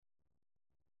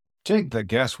Take the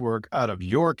guesswork out of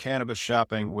your cannabis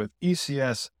shopping with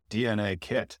ECS DNA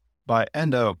Kit by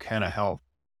Endo Canna Health.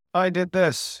 I did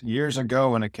this years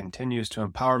ago, and it continues to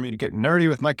empower me to get nerdy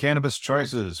with my cannabis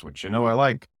choices, which you know I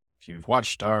like. If you've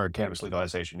watched our Cannabis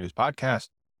Legalization News podcast,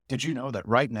 did you know that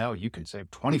right now you can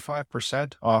save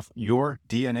 25% off your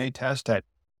DNA test at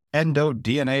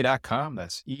endodna.com?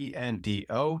 That's ENDODNA.com,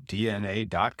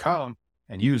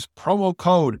 and use promo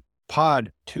code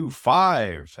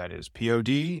POD25. That is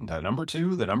POD, the number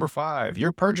 2, the number 5.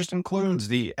 Your purchase includes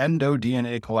the Endo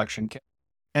DNA Collection Kit,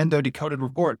 Endo Decoded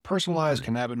Report, personalized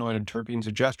cannabinoid and terpene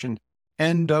suggestion,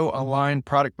 Endo Aligned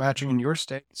product matching in your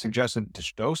state, suggested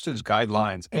dosage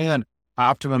guidelines, and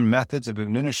optimum methods of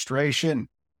administration.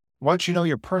 Once you know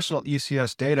your personal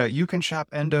ECS data, you can shop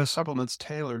Endo supplements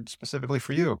tailored specifically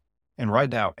for you. And right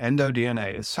now, Endo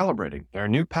DNA is celebrating their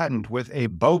new patent with a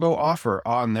BOGO offer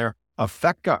on their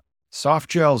Affeca soft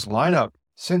gels lineup.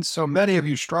 Since so many of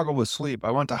you struggle with sleep,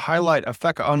 I want to highlight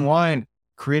Affeca Unwind,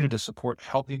 created to support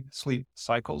healthy sleep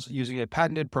cycles using a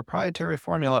patented proprietary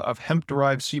formula of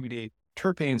hemp-derived CBD,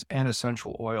 terpenes, and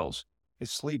essential oils. If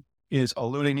sleep is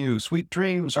eluding you, sweet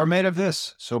dreams are made of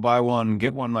this. So buy one,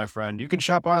 get one, my friend. You can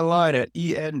shop online at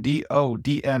endodna.com.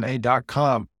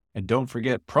 And don't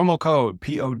forget promo code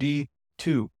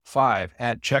POD25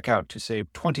 at checkout to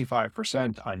save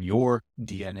 25% on your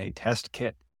DNA test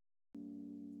kit.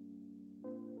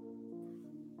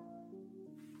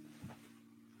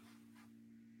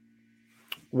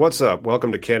 What's up?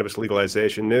 Welcome to Cannabis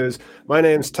Legalization News. My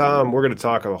name's Tom. We're going to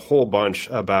talk a whole bunch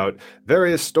about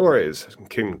various stories,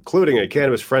 including a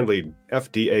cannabis-friendly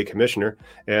FDA commissioner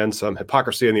and some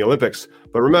hypocrisy in the Olympics.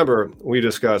 But remember, we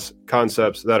discuss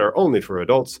concepts that are only for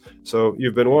adults, so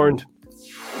you've been warned.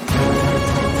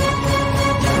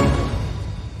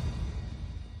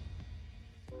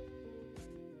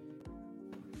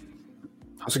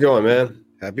 How's it going, man?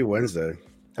 Happy Wednesday.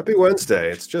 Happy Wednesday.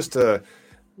 It's just a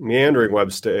meandering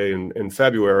Wednesday in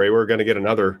February. We're going to get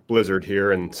another blizzard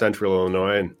here in central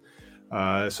Illinois.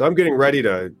 And so I'm getting ready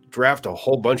to draft a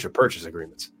whole bunch of purchase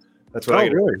agreements. That's what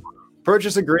really?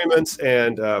 Purchase agreements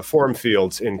and form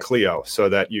fields in Clio so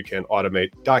that you can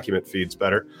automate document feeds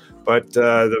better. But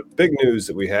the big news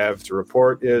that we have to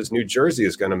report is New Jersey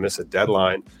is going to miss a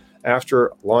deadline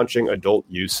after launching adult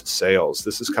use sales.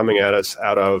 This is coming at us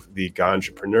out of the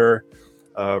Ganjapreneur,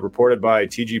 reported by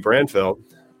T.G. Brandfeld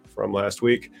from last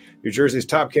week. New Jersey's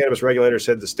top cannabis regulator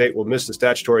said the state will miss the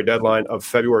statutory deadline of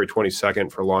February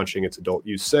 22nd for launching its adult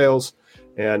use sales.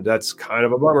 And that's kind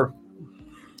of a bummer.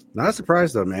 Not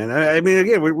surprised though, man. I mean,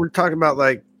 again, we're talking about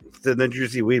like the New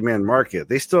Jersey weed man market.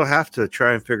 They still have to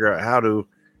try and figure out how to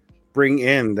bring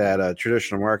in that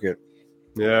traditional market.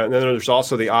 Yeah, and then there's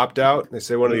also the opt-out. They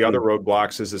say one of the other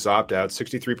roadblocks is this opt-out.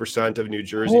 63% of New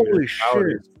Jersey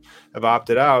municipalities have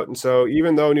opted out. And so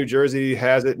even though New Jersey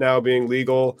has it now being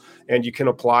legal and you can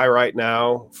apply right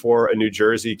now for a New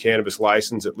Jersey cannabis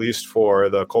license, at least for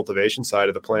the cultivation side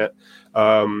of the plant,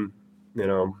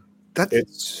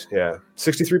 it's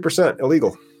 63%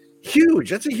 illegal. Huge.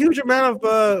 That's a huge amount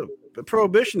of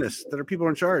prohibitionists that are people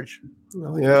in charge.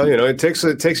 Well, yeah, it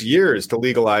takes years to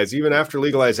legalize. Even after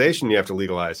legalization, you have to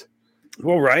legalize.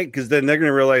 Well, right, because then they're going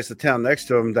to realize the town next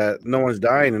to them that no one's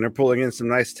dying, and they're pulling in some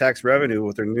nice tax revenue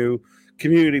with their new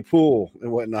community pool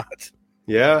and whatnot.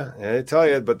 Yeah, I tell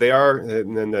you, but they are,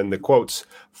 and then the quotes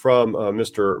from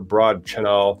Mr.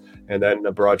 Broad-Chanel, and then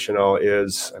Broad-Chanel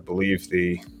is, I believe,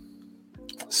 the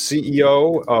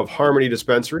CEO of Harmony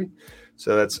Dispensary.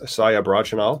 So that's Saya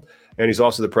Broad-Chanel. And he's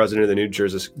also the president of the New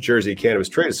Jersey Cannabis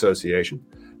Trade Association.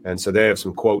 And so they have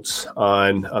some quotes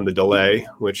on the delay,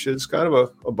 which is kind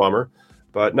of a bummer.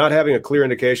 But not having a clear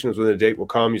indication of when the date will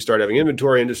come, you start having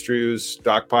inventory issues,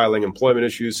 stockpiling, employment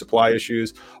issues, supply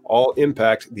issues, all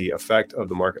impact the effect of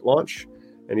the market launch.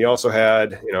 And he also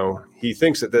had, he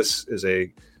thinks that this is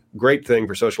a great thing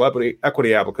for social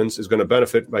equity applicants, is going to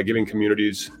benefit by giving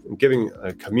communities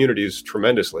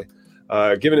tremendously.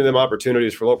 Giving them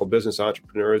opportunities for local business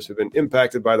entrepreneurs who've been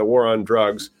impacted by the war on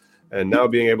drugs, and now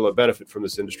being able to benefit from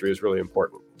this industry is really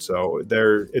important. So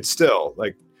it's still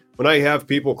like when I have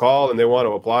people call and they want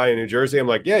to apply in New Jersey, I'm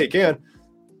like, yeah, you can.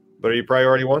 But are you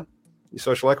priority one? You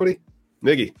social equity?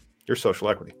 Miggy, you're social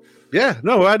equity. Yeah,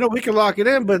 no, I know we can lock it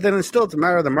in, but then it's still a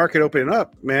matter of the market opening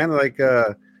up, man. Like,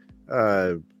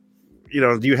 do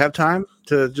you have time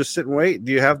to just sit and wait?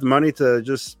 Do you have the money to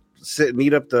just sit and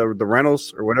eat up the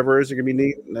rentals or whatever it is you're going to be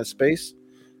needing in that space?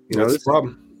 That's the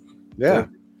problem. Yeah.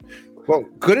 Well,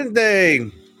 couldn't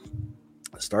they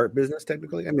start business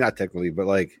technically? I mean, not technically, but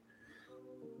like,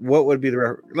 what would be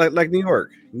like New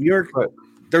York? New York,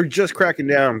 they're just cracking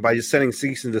down by just sending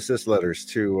cease and desist letters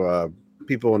to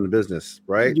people in the business,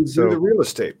 right? You do the real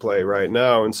estate play right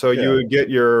now, and so you would get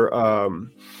your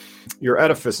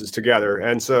edifices together,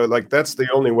 and so like that's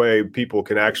the only way people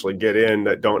can actually get in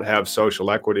that don't have social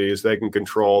equity is they can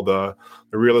control the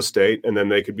real estate, and then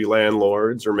they could be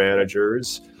landlords or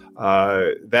managers.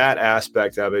 That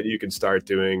aspect of it you can start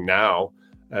doing now,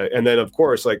 and then of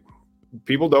course like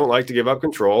people don't like to give up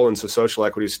control, and so social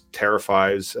equity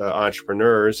terrifies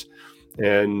entrepreneurs,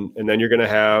 and then you're going to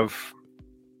have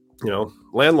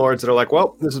landlords that are like,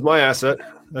 well, this is my asset,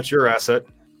 that's your asset.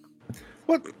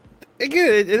 Well,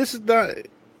 again, this is not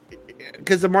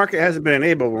because the market hasn't been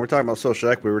enabled. When we're talking about social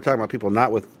equity, we're talking about people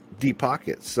not with deep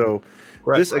pockets. So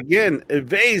this again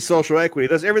invades social equity. It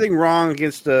does everything wrong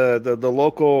against the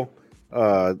local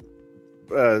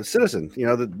citizen,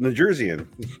 the New Jerseyan.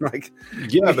 But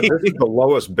this is the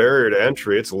lowest barrier to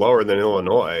entry. It's lower than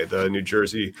Illinois. The New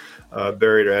Jersey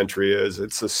barrier to entry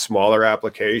it's a smaller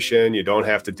application. You don't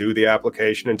have to do the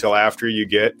application until after you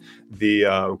get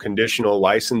the conditional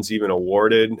license even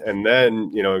awarded, and then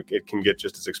it can get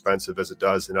just as expensive as it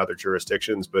does in other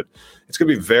jurisdictions. But it's going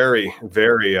to be very,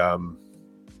 very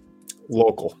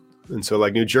local. And so,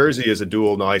 like New Jersey is a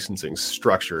dual licensing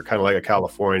structure, kind of like a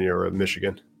California or a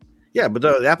Michigan. Yeah, but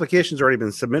the application's already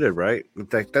been submitted, right?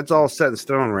 That's all set in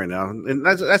stone right now, and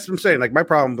that's what I'm saying. Like my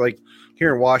problem, like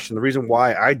here in Washington, the reason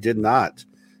why I did not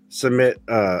submit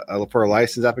for a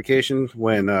license application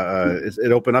when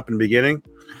it opened up in the beginning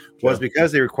was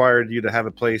because they required you to have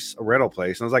a rental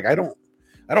place, and I was like, I don't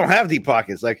have deep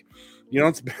pockets. Like,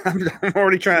 I'm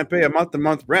already trying to pay a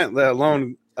month-to-month rent, let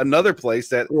alone another place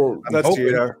that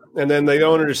and then they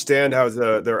don't understand how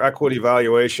their equity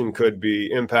valuation could be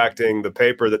impacting the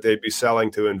paper that they'd be selling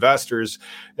to investors.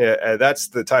 That's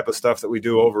the type of stuff that we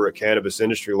do over at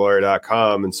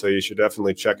CannabisIndustryLawyer.com, and so you should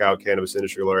definitely check out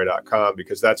CannabisIndustryLawyer.com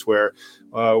because that's where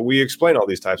we explain all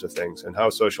these types of things and how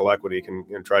social equity can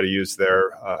try to use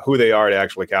their who they are to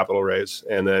actually capital raise,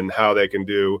 and then how they can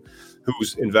do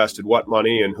who's invested what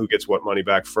money and who gets what money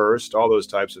back first, all those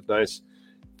types of nice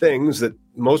things that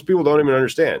most people don't even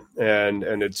understand, and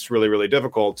it's really, really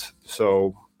difficult.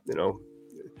 So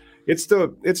it's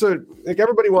like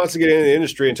everybody wants to get into the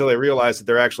industry until they realize that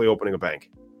they're actually opening a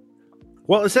bank.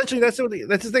 Well, essentially that's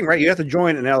the thing, right? You have to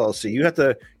join an LLC. You have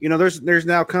to, there's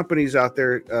now companies out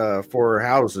there for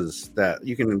houses that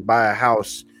you can buy a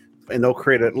house and they'll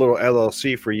create a little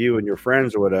LLC for you and your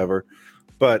friends or whatever.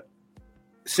 But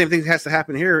same thing has to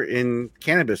happen here in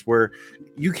cannabis, where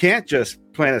you can't just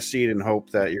plant a seed and hope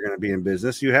that you're going to be in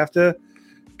business. You have to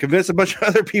convince a bunch of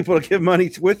other people to give money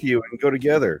with you and go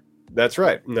together. That's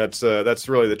right. And that's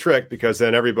really the trick, because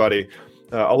then everybody,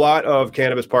 a lot of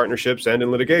cannabis partnerships end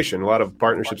in litigation. A lot of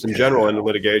partnerships in general end in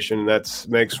litigation. That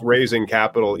makes raising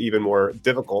capital even more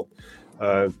difficult.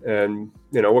 And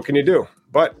what can you do?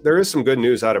 But there is some good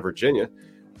news out of Virginia.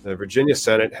 The Virginia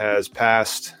Senate has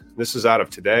passed. This is out of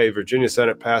today. Virginia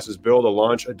Senate passes bill to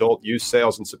launch adult use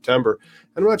sales in September.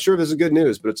 And I'm not sure if this is good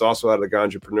news, but it's also out of the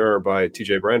Ganjapreneur by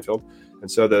TJ Branfield. And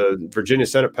so the Virginia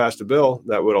Senate passed a bill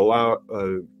that would allow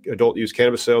adult use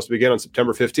cannabis sales to begin on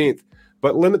September 15th,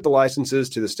 but limit the licenses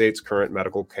to the state's current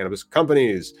medical cannabis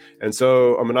companies. And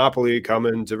so a monopoly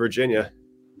coming to Virginia.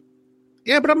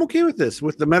 Yeah, but I'm okay with this,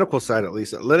 with the medical side at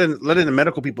least. Letting the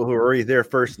medical people who are already there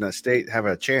first in that state have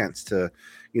a chance to,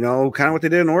 kind of what they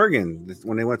did in Oregon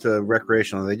when they went to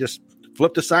recreational. They just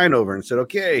flipped a sign over and said,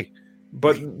 okay.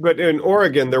 But in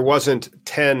Oregon, there wasn't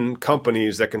 10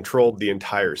 companies that controlled the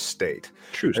entire state.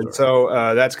 True story. And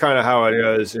so that's kind of how it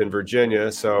is in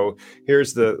Virginia. So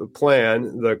here's the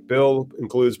plan. The bill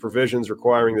includes provisions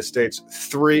requiring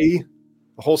the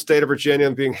whole state of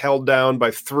Virginia being held down by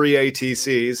 3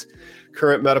 ATCs,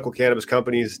 current medical cannabis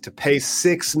companies, to pay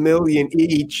 $6 million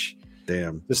each.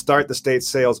 Damn. To start the state's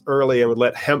sales early, and would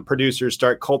let hemp producers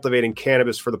start cultivating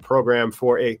cannabis for the program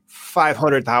for a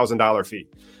 $500,000 fee.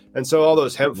 And so all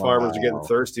those hemp farmers are getting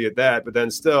thirsty at that. But then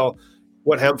still,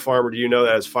 what hemp farmer do you know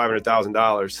that has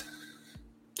 $500,000?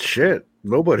 Shit,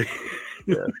 nobody.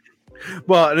 Yeah.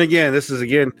 Well, and again,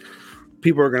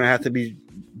 people are going to have to be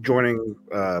joining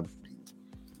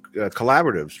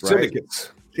collaboratives, right?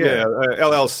 Syndicates. Yeah,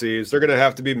 LLCs. They're going to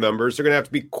have to be members. They're going to have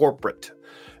to be corporate.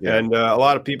 Yeah. And a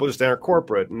lot of people just aren't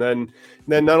corporate. And then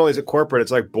not only is it corporate, it's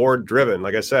like board driven.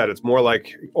 Like I said, it's more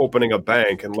like opening a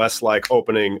bank and less like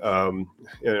opening,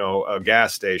 a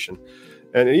gas station.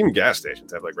 And even gas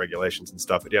stations have like regulations and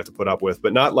stuff that you have to put up with,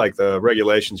 but not like the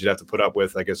regulations you'd have to put up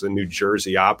with, I guess, a New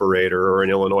Jersey operator or an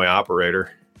Illinois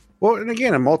operator. Well, and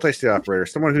again, a multi-state operator,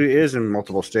 someone who is in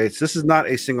multiple states. This is not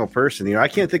a single person. I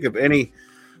can't think of any.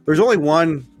 There's only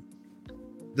one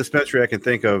dispensary I can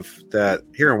think of that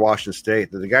here in Washington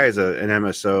State, that the guy is an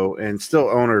MSO and still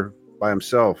owner by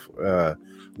himself.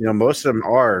 Most of them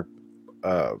are,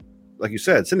 like you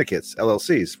said, syndicates,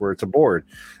 LLCs, where it's a board.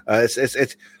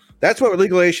 It's that's what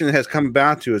legalization has come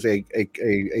about to, is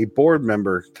a board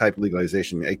member type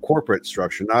legalization, a corporate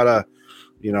structure, not a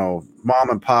mom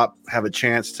and pop have a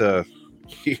chance to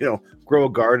grow a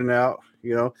garden out.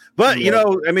 But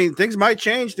things might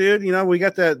change, dude. We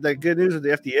got that good news of the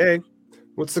FDA.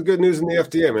 What's the good news in the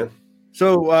FDA, man?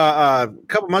 So a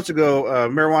couple months ago,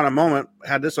 Marijuana Moment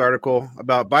had this article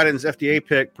about Biden's FDA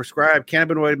pick prescribed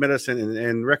cannabinoid medicine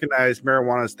and recognized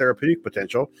marijuana's therapeutic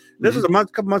potential. This was a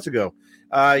couple months ago.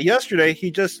 Yesterday, he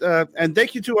just and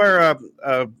thank you to our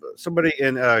somebody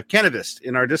in Cannabis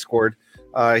in our Discord.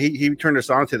 He turned us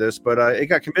on to this, but it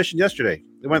got commissioned yesterday.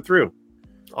 It went through.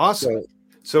 Awesome.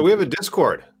 So we have a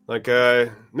Discord. Like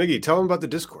Miggy, tell them about the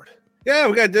Discord. Yeah,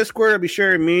 we got Discord. I'll be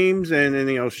sharing memes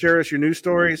and share us your news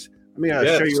stories. Let me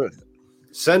show you.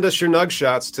 Send us your nug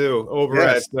shots too over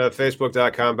at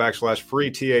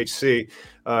facebook.com/free-THC.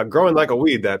 Growing like a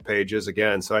weed, that page is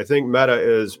again. So I think Meta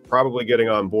is probably getting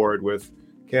on board with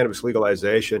cannabis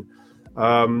legalization.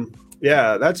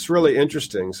 Yeah, that's really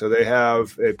interesting. So they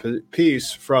have a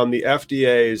piece from the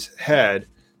FDA's head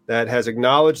that has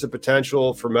acknowledged the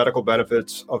potential for medical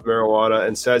benefits of marijuana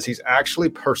and says he's actually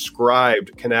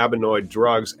prescribed cannabinoid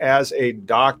drugs as a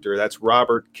doctor. That's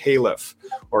Robert Califf,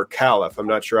 or Califf. I'm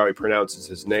not sure how he pronounces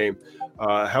his name.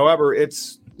 However,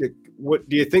 what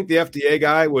do you think the FDA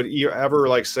guy would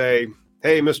ever say,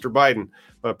 hey, Mr. Biden,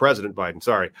 President Biden,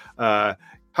 sorry,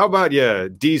 how about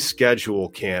you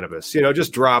deschedule cannabis?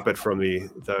 Just drop it from the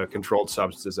Controlled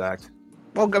Substances Act.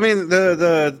 Well, I mean,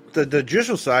 the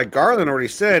judicial side, Garland already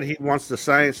said he wants the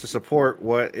science to support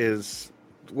what's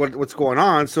going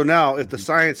on. So now,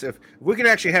 if we can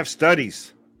actually have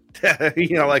studies,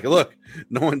 look,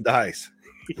 no one dies.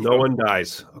 No one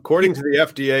dies. According to the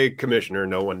FDA commissioner,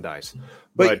 no one dies.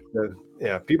 But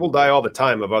people die all the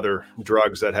time of other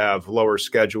drugs that have lower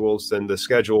schedules than the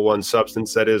Schedule 1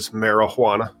 substance that is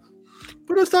marijuana.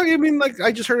 But I was talking,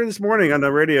 I just heard it this morning on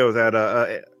the radio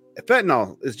that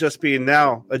fentanyl is just being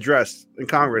now addressed in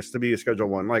Congress to be a Schedule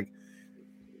 1.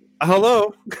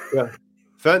 Hello? Yeah.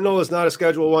 Fentanyl is not a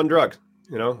Schedule 1 drug,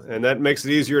 and that makes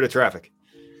it easier to traffic.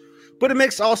 But it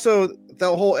makes also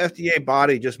the whole FDA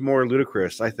body just more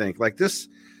ludicrous, I think.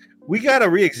 We got to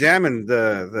re-examine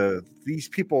these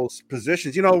people's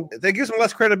positions. That gives them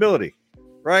less credibility,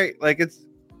 right?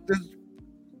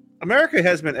 America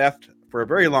has been effed for a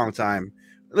very long time,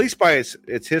 at least by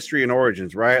its history and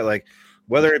origins, right?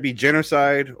 Whether it be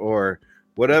genocide or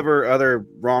whatever other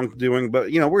wrongdoing.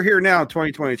 But, we're here now in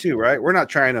 2022, right? We're not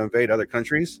trying to invade other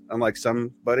countries, unlike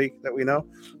somebody that we know.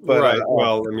 But, right.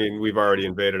 Well, we've already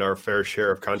invaded our fair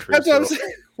share of countries. That's what I'm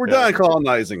saying. We're done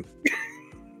colonizing.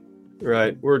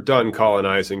 Right. We're done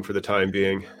colonizing for the time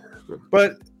being.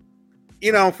 But,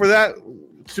 for that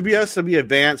to be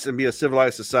advanced and be a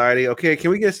civilized society, okay,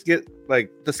 can we just get the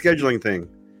scheduling thing?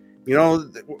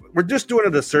 We're just doing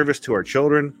a disservice to our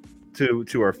children,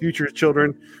 to our future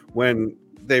children, when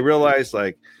they realize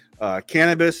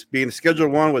cannabis being Schedule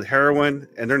 1 with heroin,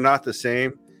 and they're not the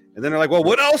same. And then they're like, well,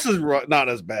 what else is not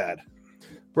as bad?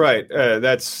 Right.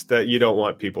 That's that. You don't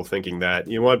want people thinking that.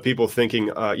 You want people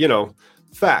thinking,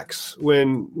 facts.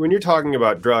 When you're talking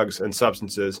about drugs and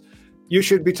substances, you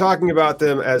should be talking about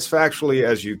them as factually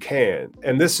as you can.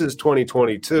 And this is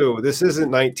 2022. This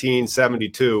isn't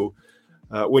 1972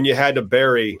 when you had to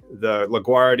bury the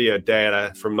LaGuardia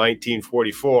data from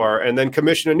 1944 and then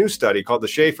commission a new study called the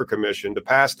Schaefer Commission to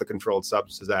pass the Controlled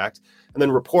Substances Act, and then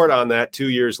report on that 2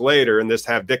 years later and just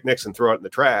have Dick Nixon throw it in the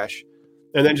trash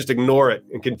and then just ignore it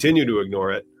and continue to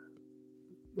ignore it.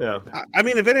 Yeah.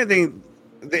 If anything,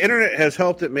 the internet has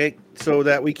helped it make so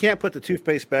that we can't put the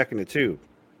toothpaste back in the tube.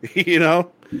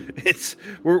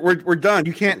 We're done.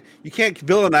 You can't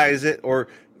villainize it or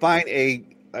find a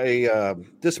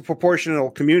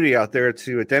disproportional community out there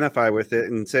to identify with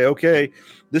it and say, okay,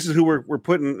 this is who we're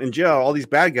putting in jail, all these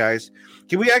bad guys.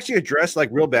 Can we actually address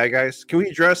real bad guys? Can we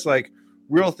address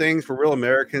real things for real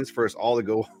Americans for us all to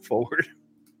go forward?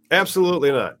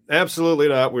 Absolutely not. Absolutely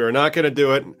not. We are not going to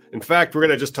do it. In fact, we're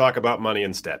going to just talk about money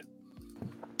instead.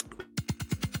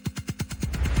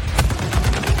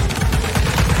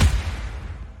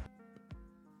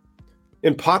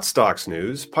 In pot stocks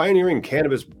news, pioneering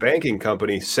cannabis banking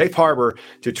company Safe Harbor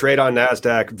to trade on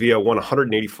NASDAQ via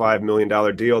 $185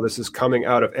 million deal. This is coming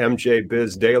out of MJ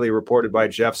Biz Daily, reported by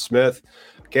Jeff Smith.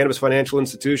 Cannabis financial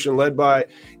institution led by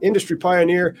industry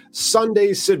pioneer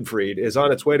Sunday Siegfried is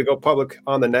on its way to go public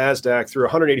on the NASDAQ through a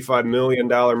 $185 million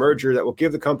merger that will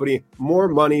give the company more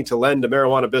money to lend to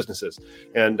marijuana businesses.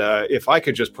 And if I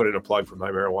could just put in a plug for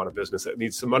my marijuana business that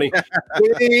needs some money,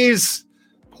 please.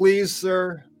 please,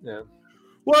 sir. Yeah.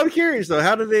 Well, I'm curious though.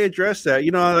 How do they address that?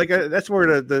 That's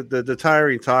where the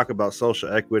tiring talk about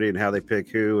social equity and how they pick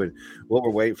who and what we're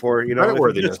waiting for.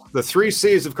 Creditworthiness. The 3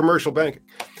 C's of commercial banking.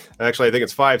 Actually, I think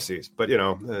it's 5 C's, but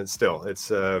still, it's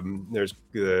there's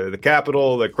the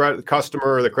capital, the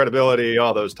customer, the credibility,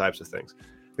 all those types of things.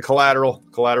 The collateral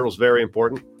is very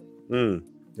important.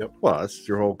 Yep. Well, that's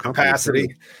your whole company.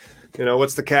 Capacity.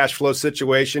 What's the cash flow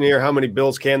situation here? How many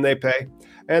bills can they pay?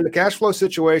 And the cash flow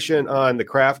situation on the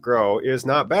craft grow is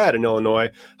not bad in Illinois.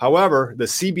 However, the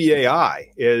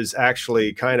CBAI is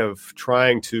actually kind of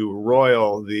trying to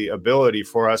roil the ability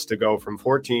for us to go from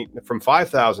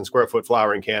 5,000 square foot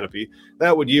flowering canopy.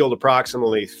 That would yield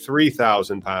approximately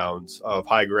 3,000 pounds of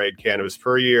high grade cannabis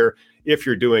per year if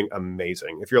you're doing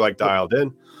amazing. If you're like dialed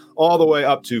in, all the way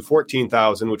up to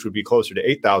 14,000, which would be closer to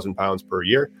 8,000 pounds per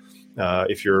year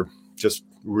if you're just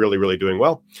really, really doing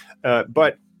well.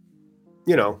 But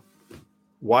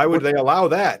why would they allow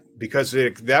that? Because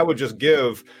that would just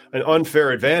give an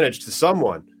unfair advantage to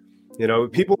someone.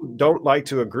 People don't like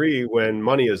to agree when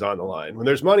money is on the line. When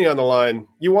there's money on the line,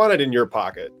 you want it in your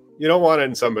pocket. You don't want it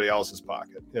in somebody else's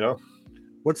pocket.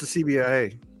 What's the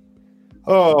CBIA?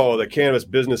 Oh, the Cannabis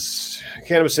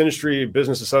Industry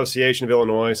Business Association of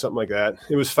Illinois, something like that.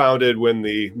 It was founded when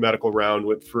the medical round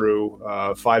went through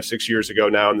 5-6 years ago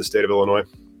now in the state of Illinois.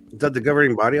 Is that the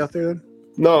governing body out there then?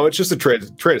 No, it's just a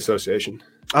trade association.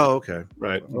 Oh, okay.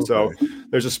 Right. Okay. So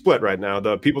there's a split right now.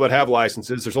 The people that have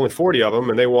licenses, there's only 40 of them,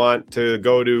 and they want to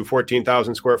go to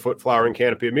 14,000 square foot flowering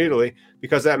canopy immediately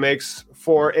because that makes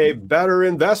for a better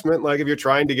investment. Like if you're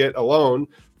trying to get a loan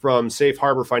from Safe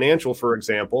Harbor Financial, for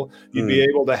example, you'd be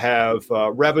able to have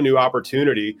revenue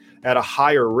opportunity at a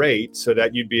higher rate so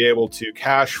that you'd be able to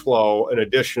cash flow an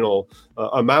additional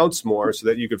amounts more so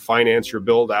that you could finance your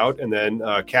build out and then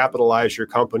capitalize your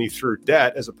company through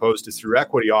debt as opposed to through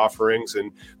equity offerings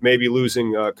and maybe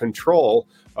losing control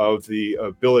of the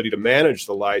ability to manage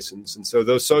the license. And so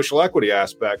those social equity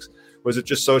aspects, was it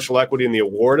just social equity in the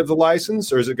award of the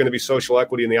license, or is it going to be social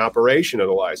equity in the operation of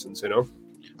the license,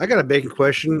 I got a bacon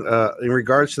question in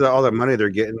regards to all that money they're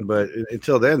getting, but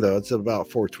until then, though, it's about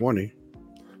 420.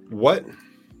 What?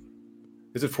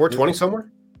 Is it 420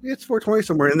 somewhere? Yeah, it's 420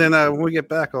 somewhere. And then when we get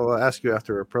back, I'll ask you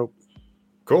after a pro.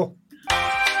 Cool.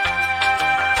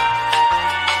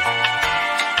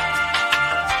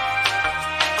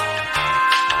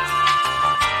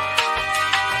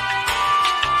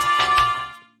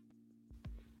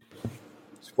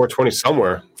 It's 420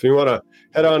 somewhere. If you want to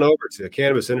head on over to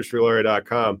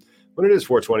cannabisindustrylawyer.com. When it is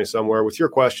 420 somewhere, with your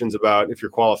questions about if you're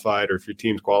qualified or if your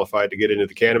team's qualified to get into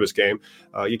the cannabis game,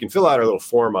 you can fill out our little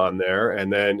form on there.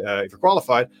 And then if you're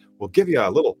qualified, we'll give you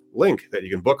a little link that you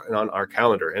can book on our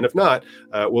calendar. And if not,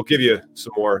 we'll give you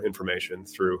some more information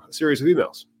through a series of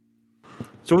emails.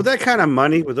 So with that kind of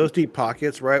money, with those deep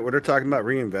pockets, right, where they're talking about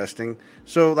reinvesting,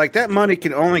 so like that money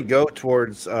can only go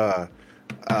towards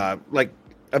like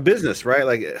a business, right?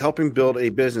 Like helping build a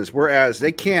business, whereas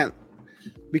they can't,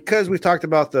 because we've talked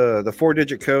about the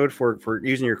 4-digit code for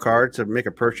using your card to make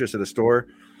a purchase at a store.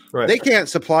 Right. They can't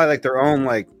supply like their own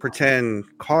like pretend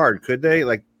card, could they?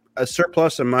 Like a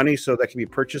surplus of money so that can be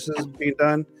purchases being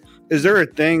done. Is there a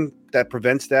thing that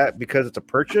prevents that because it's a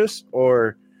purchase,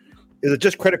 or is it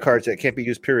just credit cards that can't be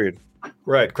used, period?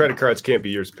 Right. Credit cards can't be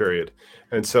used, period.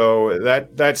 And so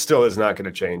that still is not going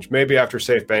to change. Maybe after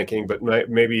safe banking, but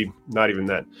maybe not even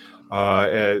then.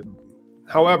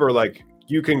 However, like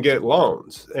you can get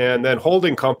loans, and then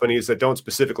holding companies that don't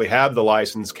specifically have the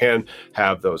license can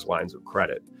have those lines of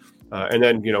credit. And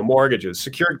then, mortgages,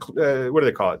 secured, what do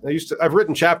they call it? I've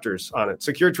written chapters on it,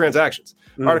 secured transactions,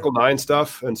 Article 9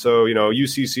 stuff. And so,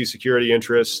 UCC security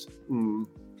interest,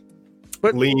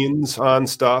 liens on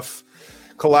stuff,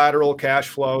 collateral, cash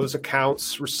flows,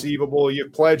 accounts receivable. You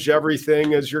pledge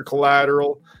everything as your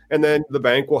collateral, and then the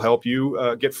bank will help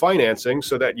you get financing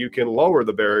so that you can lower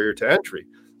the barrier to entry.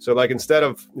 So like instead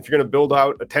of, if you're going to build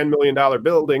out a $10 million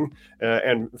building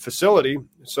and facility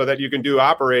so that you can do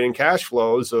operating cash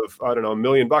flows of, $1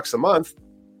 million a month,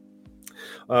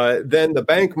 then the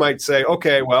bank might say,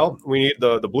 okay, well, we need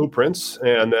the blueprints,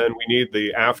 and then we need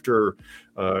the after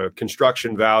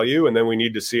construction value, and then we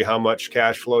need to see how much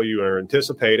cash flow you are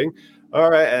anticipating. All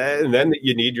right. And then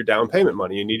you need your down payment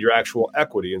money. You need your actual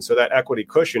equity. And so that equity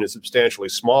cushion is substantially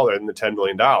smaller than the $10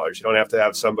 million. You don't have to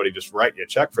have somebody just write you a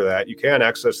check for that. You can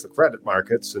access the credit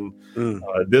markets. And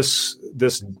this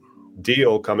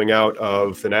deal coming out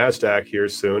of the NASDAQ here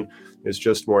soon is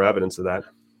just more evidence of that.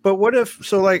 But what if,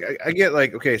 so like, I get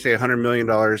like, okay, say $100 million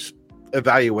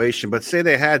evaluation, but say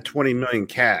they had 20 million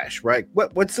cash, right?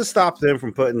 What's to stop them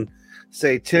from putting,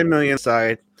 say, 10 million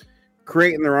aside,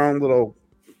 creating their own little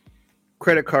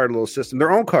credit card little system,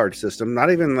 their own card system,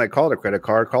 not even like call it a credit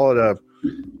card, call it a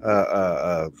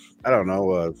I don't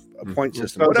know, a point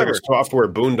system, whatever. Like a software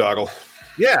boondoggle.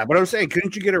 Yeah, but I'm saying,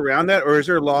 couldn't you get around that, or is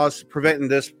there laws preventing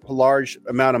this large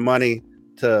amount of money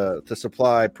to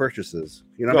supply purchases?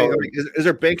 You know, what I mean? Like, is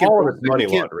there banking? All of it's money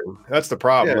laundering. That's the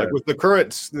problem. Yeah. Like with the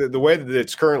current, the way that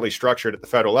it's currently structured at the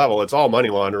federal level, it's all money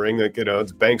laundering. Like,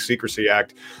 it's Bank Secrecy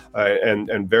Act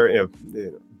and very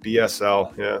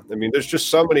BSL. Yeah, I mean, there's just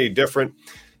so many different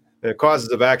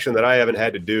causes of action that I haven't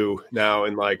had to do now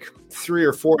in like 3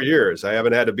 or 4 years. I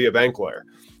haven't had to be a bank lawyer.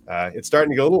 It's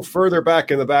starting to get a little further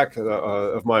back in the back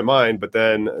of my mind, but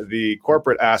then the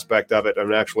corporate aspect of it,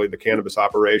 and actually the cannabis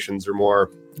operations are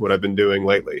more what I've been doing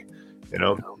lately, you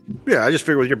know? Yeah, I just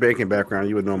figured with your banking background,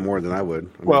 you would know more than I would.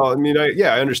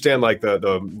 I understand like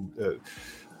the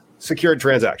secured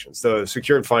transactions, the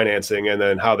secured financing, and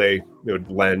then how they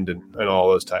lend and all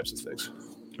those types of things.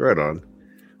 Right on.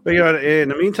 But in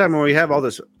the meantime, when we have all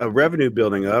this revenue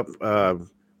building up,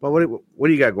 what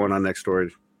do you got going on next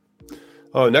story?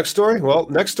 Oh, next story? Well,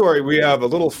 next story, we have a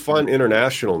little fun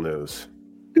international news.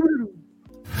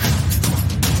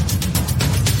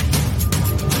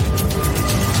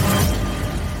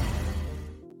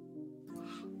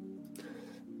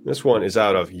 This one is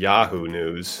out of Yahoo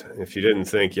News. If you didn't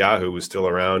think Yahoo was still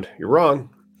around, you're wrong.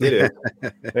 It is.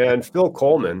 And Phil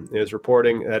Coleman is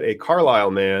reporting that a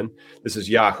Carlisle man, this is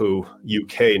Yahoo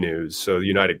UK News, so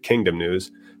United Kingdom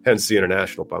news, hence the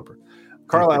international bumper.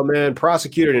 Carlisle man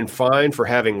prosecuted and fined for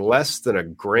having less than a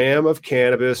gram of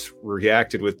cannabis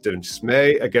reacted with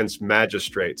dismay against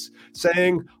magistrates,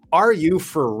 saying, "Are you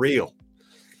for real?"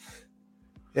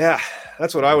 Yeah,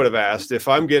 that's what I would have asked. If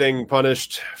I'm getting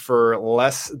punished for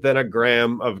less than a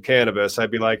gram of cannabis, I'd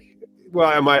be like, well,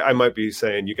 I might be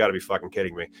saying, you got to be fucking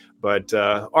kidding me. But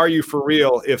are you for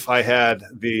real if I had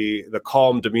the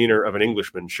calm demeanor of an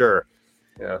Englishman? Sure.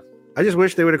 Yeah. I just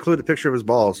wish they would include a picture of his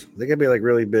balls. They could be like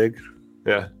really big.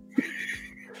 Yeah.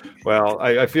 Well,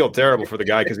 I feel terrible for the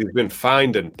guy because he's been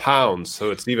fined in pounds,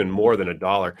 so it's even more than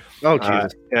 $1. Oh,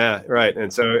 Jesus. Yeah, right.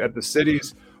 And so at the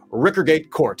city's Rickergate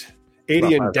Court,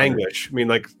 80 and Danglish. I mean,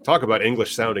 like, talk about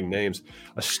English-sounding names.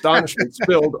 Astonishment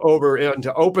spilled over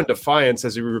into open defiance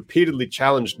as he repeatedly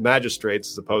challenged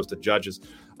magistrates, as opposed to judges,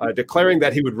 declaring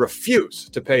that he would refuse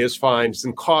to pay his fines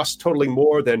and costs totaling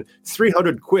more than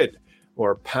 300 quid,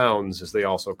 or pounds, as they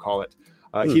also call it.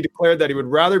 He declared that he would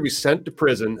rather be sent to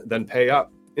prison than pay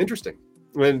up. Interesting.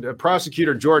 When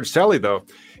prosecutor George Telly, though,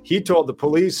 he told the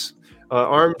police,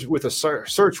 armed with a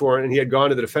search warrant, and he had gone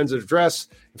to the defendant's address,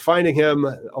 finding him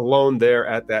alone there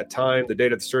at that time. The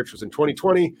date of the search was in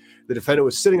 2020. The defendant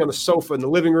was sitting on the sofa in the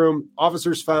living room.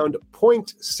 Officers found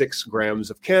 0.6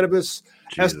 grams of cannabis,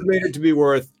 estimated to be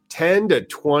worth 10 to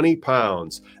 20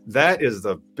 pounds. That is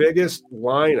the biggest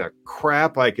line of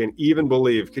crap I can even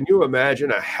believe. Can you imagine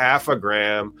a half a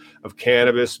gram of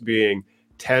cannabis being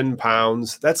 10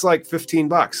 pounds? That's like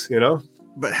 $15, you know?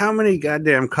 But how many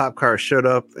goddamn cop cars showed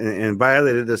up and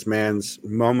violated this man's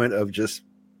moment of just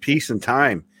peace and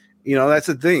time? You know, that's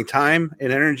the thing, time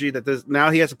and energy that now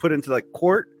he has to put into like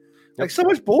court. Like so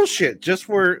much bullshit just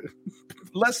for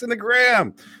less than a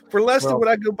gram, for less than what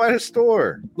I go buy the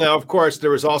store. Now, of course,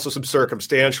 there was also some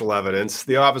circumstantial evidence.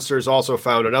 The officers also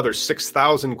found another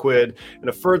 6,000 quid and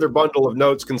a further bundle of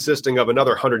notes consisting of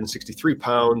another 163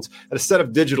 pounds and a set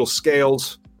of digital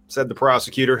scales, said the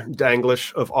prosecutor.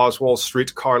 Danglish of Oswald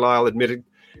Street, Carlisle, admitted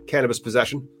cannabis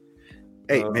possession.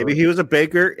 Hey, maybe he was a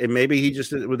baker and maybe he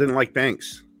just didn't like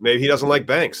banks. Maybe he doesn't like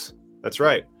banks. That's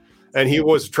right. And he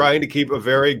was trying to keep a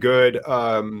very good,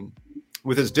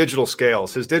 with his digital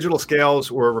scales. His digital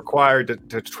scales were required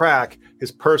to track his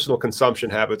personal consumption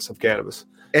habits of cannabis.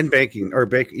 And baking, or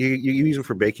bake. You use them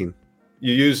for baking.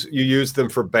 You use them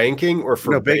for banking or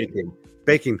for baking?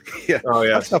 Baking. Yeah. Oh,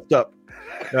 yeah. I stuffed up.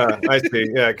 I see.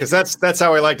 Yeah, because that's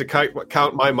how I like to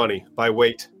count my money, by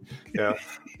weight. Yeah.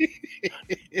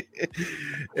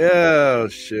 Oh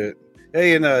shit.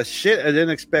 Hey, and shit I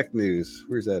didn't expect news.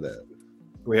 Where's that at?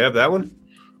 We have that one?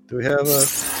 Do we have a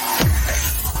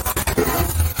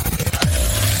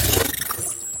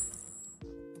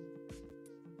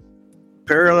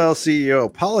Parallel CEO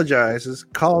apologizes,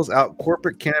 calls out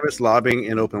corporate cannabis lobbying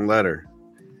in open letter.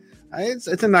 It's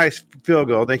a nice field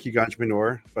goal. Thank you,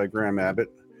 Entrepreneur by Graham Abbott.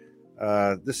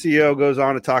 The CEO goes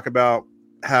on to talk about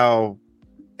how,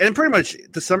 and pretty much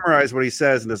to summarize what he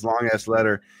says in this long ass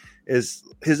letter, is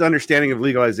his understanding of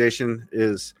legalization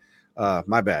is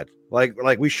my bad.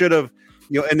 Like we should have,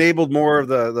 enabled more of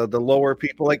the lower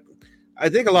people. Like I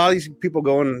think a lot of these people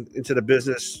going into the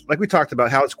business, like we talked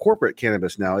about, how it's corporate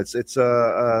cannabis now. It's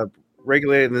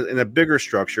regulated in a bigger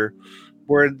structure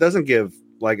where it doesn't give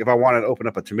like if I wanted to open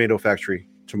up a tomato factory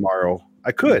tomorrow,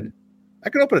 I could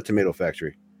open a tomato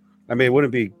factory. I mean, it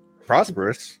wouldn't be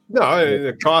prosperous. No,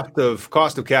 the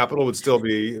cost of capital would still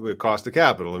be the cost of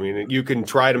capital. I mean, you can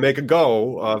try to make a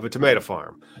go of a tomato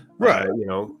farm, right?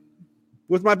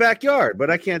 With my backyard, but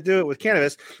I can't do it with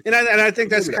cannabis. And I think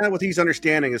that's kind of what he's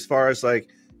understanding as far as like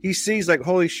he sees like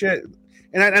holy shit.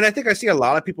 And I think I see a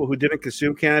lot of people who didn't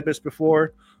consume cannabis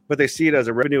before, but they see it as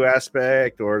a revenue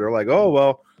aspect, or they're like, oh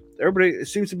well, it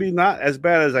seems to be not as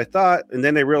bad as I thought, and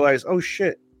then they realize, oh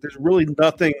shit, there's really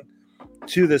nothing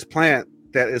to this plant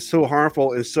that is so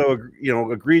harmful and so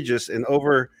egregious and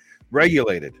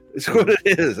over-regulated. It's what it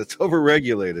is. It's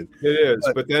over-regulated. It is.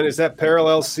 But then is that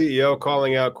parallel CEO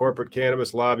calling out corporate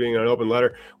cannabis lobbying on an open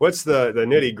letter? What's the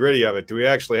nitty-gritty of it? Do we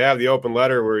actually have the open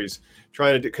letter where he's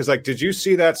trying to do? Because like, did you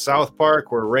see that South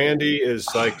Park where Randy is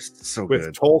like so with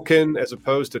good. Tolkien as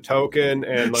opposed to Token,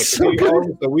 and like so he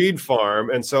owns the weed farm,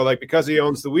 and so like because he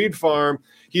owns the weed farm,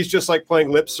 he's just like playing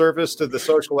lip service to the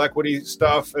social equity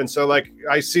stuff. And so like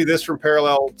I see this from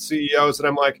parallel CEOs, and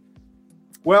I'm like,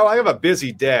 well, I have a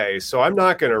busy day, so I'm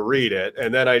not going to read it.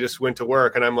 And then I just went to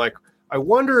work, and I'm like, I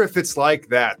wonder if it's like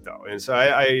that though. And so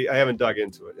I haven't dug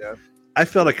into it. Yeah. I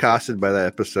felt accosted by that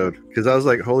episode because I was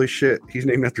like, holy shit, he's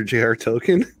named after J.R.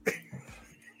 Tolkien.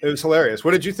 It was hilarious.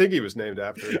 What did you think he was named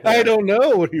after? I don't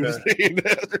know what he was named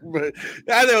after, but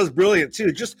I thought it was brilliant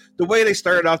too. Just the way they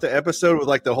started off the episode with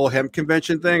like the whole hemp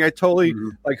convention thing. I totally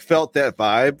like felt that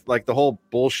vibe, like the whole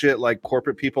bullshit, like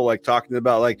corporate people like talking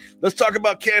about like, let's talk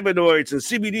about cannabinoids and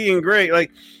CBD and great.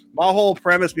 Like my whole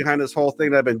premise behind this whole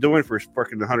thing that I've been doing for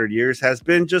fucking 100 years has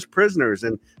been just prisoners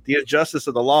and the injustice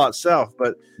of the law itself.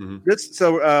 But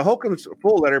Holcomb's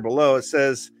full letter below, it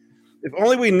says, if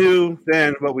only we knew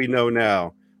then what we know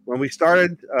now. When we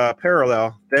started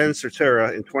Parallel, then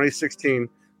Certera, in 2016,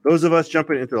 those of us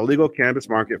jumping into the legal cannabis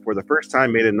market for the first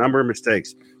time made a number of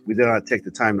mistakes. We did not take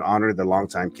the time to honor the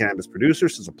longtime cannabis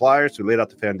producers and suppliers who laid out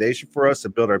the foundation for us to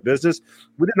build our business.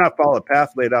 We did not follow a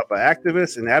path laid out by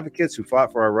activists and advocates who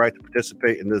fought for our right to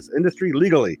participate in this industry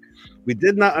legally. We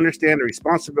did not understand the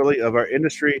responsibility of our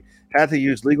industry, had to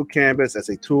use legal cannabis as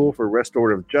a tool for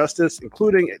restorative justice,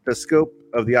 including the scope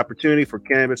of the opportunity for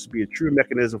cannabis to be a true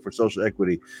mechanism for social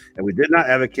equity. And we did not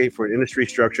advocate for an industry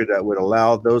structure that would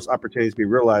allow those opportunities to be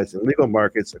realized in legal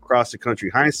markets across the country.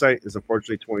 Hindsight is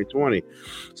unfortunately 2020.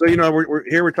 So,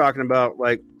 we're talking about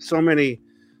like so many,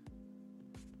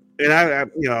 and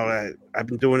I've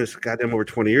been doing this goddamn over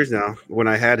 20 years now. When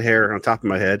I had hair on top of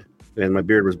my head and my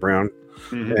beard was brown,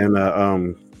 and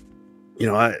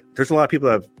there's a lot of people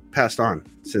that have passed on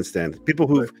since then. People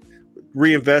who've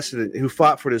reinvested, who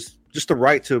fought for this, just the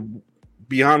right to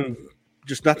beyond,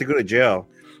 just not to go to jail,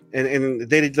 and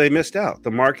they missed out.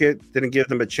 The market didn't give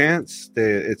them a chance.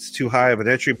 It's too high of an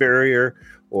entry barrier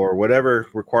or whatever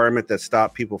requirement that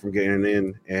stopped people from getting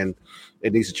in, and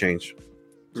it needs to change.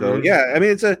 So I mean,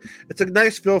 it's a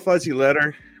nice feel fuzzy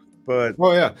letter, but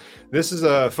this is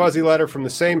a fuzzy letter from the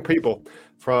same people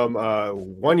from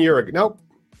 1 year ago. Nope.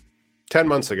 10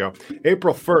 months ago,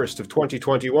 April 1st of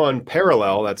 2021,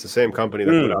 Parallel, that's the same company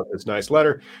that put out this nice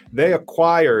letter, they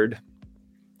acquired,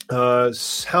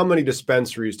 how many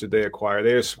dispensaries did they acquire?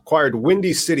 They acquired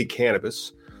Windy City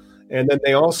Cannabis, and then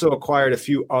they also acquired a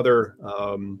few other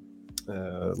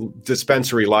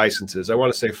dispensary licenses. I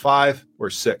want to say 5 or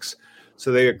 6.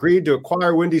 So they agreed to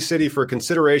acquire Windy City for a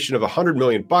consideration of $100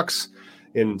 million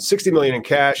in $60 million in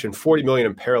cash and $40 million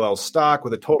in Parallel stock,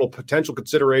 with a total potential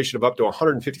consideration of up to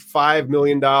 $155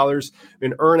 million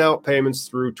in earnout payments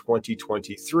through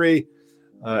 2023.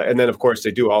 And then, of course,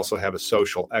 they do also have a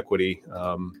social equity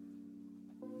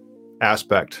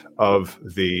aspect of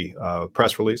the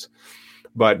press release.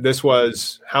 But this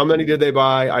was, how many did they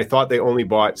buy? I thought they only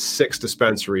bought 6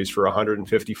 dispensaries for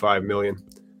 $155 million.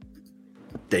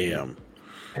 Damn.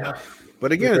 Yeah.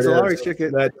 But again, it's a lottery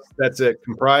ticket. That's it.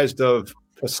 Comprised of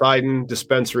Poseidon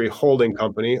Dispensary Holding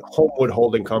Company, Homewood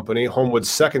Holding Company, Homewood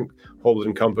Second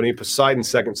Holding Company, Poseidon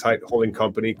Second Holding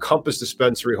Company, Compass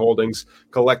Dispensary Holdings,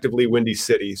 collectively Windy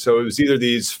City. So it was either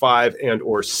these 5 and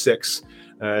or 6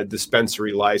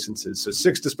 dispensary licenses. So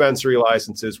 6 dispensary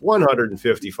licenses,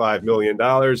 $155 million.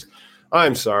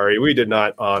 I'm sorry, we did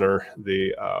not honor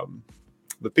the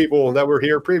people that were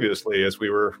here previously, as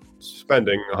we were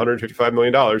spending $155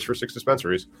 million for 6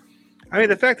 dispensaries. I mean,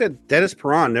 the fact that Dennis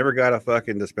Perron never got a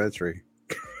fucking dispensary.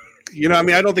 I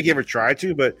mean, I don't think he ever tried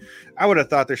to, but I would have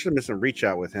thought there should have been some reach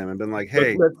out with him and been like,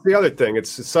 hey. But that's the other thing.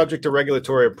 It's subject to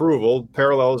regulatory approval.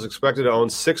 Parallel is expected to own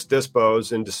 6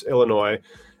 dispos in Illinois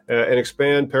and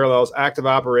expand Parallel's active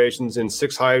operations in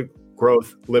 6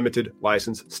 high-growth limited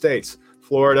license states: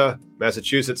 Florida,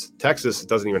 Massachusetts, Texas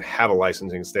doesn't even have a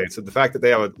licensing state. So the fact that they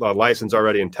have a license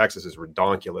already in Texas is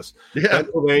redonkulous. Yeah.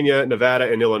 Pennsylvania,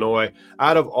 Nevada, and Illinois.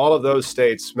 Out of all of those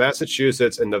states,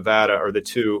 Massachusetts and Nevada are the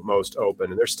two most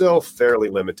open, and they're still fairly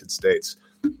limited states.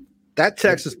 That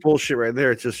Texas bullshit right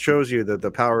there, it just shows you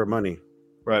the power of money.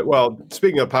 Right. Well,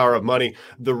 speaking of power of money,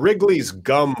 the Wrigley's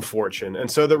gum fortune. And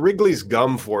so the Wrigley's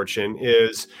gum fortune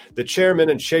is the chairman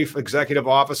and chief executive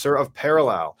officer of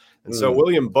Parallel. And so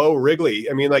William Bo Wrigley,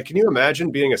 I mean, like, can you imagine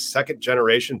being a second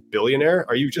generation billionaire?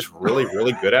 Are you just really,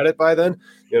 really good at it by then?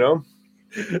 You know,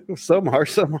 some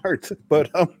aren't,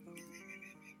 but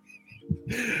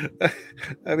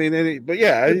I mean, but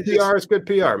yeah, PR is good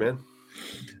PR, man.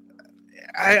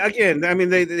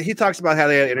 He talks about how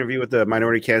they had an interview with the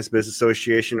Minority Cannabis Business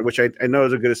Association, which I know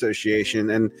is a good association.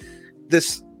 And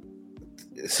this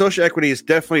social equity is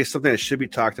definitely something that should be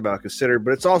talked about, considered,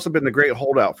 but it's also been the great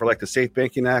holdout for like the Safe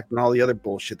Banking Act and all the other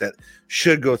bullshit that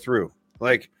should go through.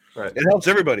 Like, right. It helps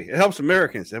everybody. It helps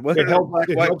Americans. It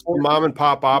helps the mom and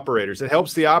pop operators. It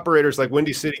helps the operators like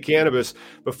Windy City Cannabis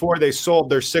before they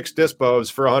sold their 6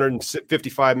 dispos for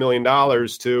 $155 million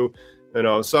to, you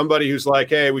know, somebody who's like,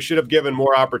 hey, we should have given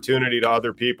more opportunity to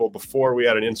other people before we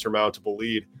had an insurmountable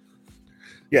lead.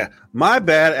 Yeah, my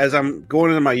bad. As I'm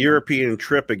going into my European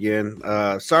trip again.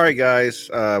 Sorry, guys.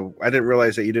 I didn't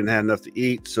realize that you didn't have enough to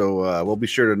eat. So we'll be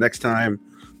sure to next time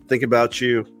think about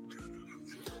you.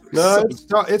 No,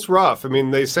 it's rough. I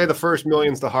mean, they say the first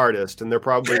million's the hardest, and they're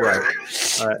probably right.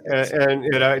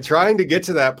 And trying to get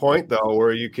to that point, though,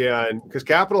 where you can, because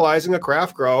capitalizing a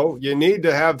craft grow, you need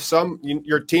to have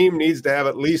your team needs to have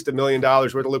at least $1 million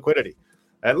worth of liquidity,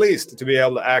 at least to be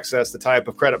able to access the type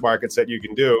of credit markets that you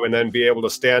can do, and then be able to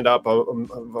stand up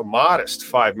a modest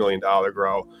 $5 million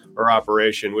grow or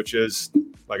operation, which is,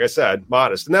 like I said,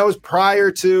 modest. And that was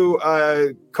prior to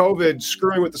COVID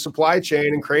screwing with the supply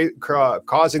chain and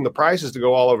causing the prices to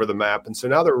go all over the map. And so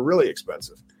now they're really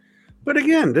expensive. But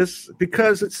again,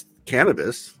 because it's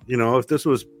cannabis, you know, if this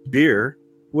was beer,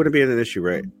 wouldn't be an issue,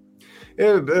 right?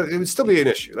 It would still be an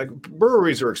issue. Like,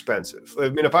 breweries are expensive. I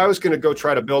mean, if I was going to go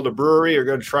try to build a brewery or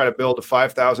go to try to build a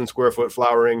 5,000 square foot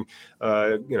flowering,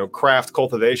 craft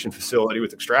cultivation facility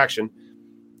with extraction,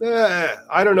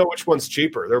 I don't know which one's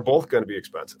cheaper. They're both going to be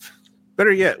expensive.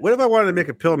 Better yet, what if I wanted to make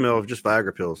a pill mill of just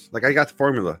Viagra pills? Like, I got the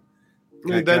formula.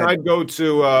 I'd go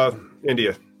to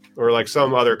India or like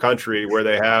some other country where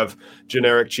they have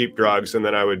generic cheap drugs, and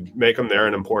then I would make them there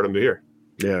and import them to here.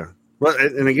 Yeah. Well,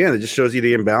 and again, it just shows you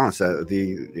the imbalance,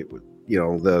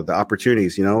 the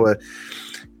opportunities. You know,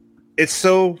 it's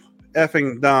so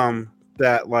effing dumb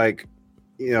that, like,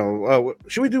 you know,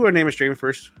 should we do our name and stream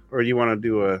first, or do you want to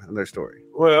do another story?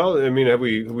 Well, I mean, have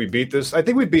we beat this? I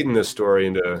think we've beaten this story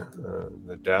into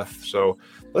the death. So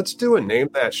let's do a name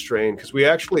that strain, because we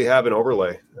actually have an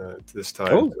overlay this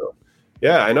time. Oh. So,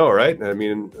 yeah, I know, right? I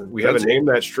mean, we have a name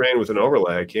that strain with an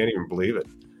overlay. I can't even believe it.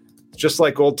 Just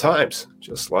like old times.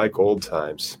 Just like old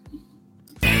times.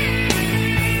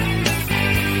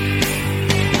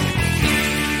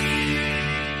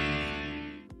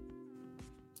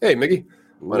 Hey, Miggy,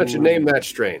 why don't you name that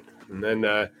strain? And then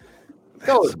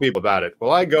tell the people about it.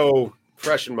 Well, I go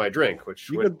freshen my drink, which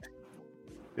would...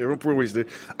 always do.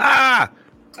 Man,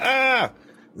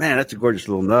 that's a gorgeous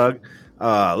little nug.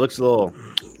 Looks a little,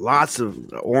 lots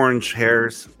of orange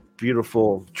hairs,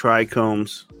 beautiful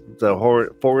trichomes, the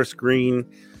forest green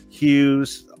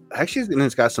hues. Actually, and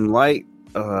it's got some light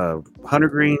hunter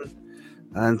green,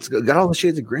 and it's got all the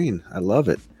shades of green. I love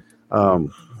it.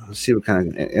 Let's see what kind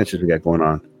of answers we got going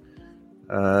on.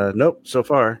 Nope, so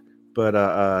far. But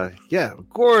yeah,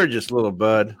 gorgeous little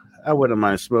bud. I wouldn't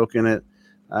mind smoking it.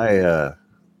 I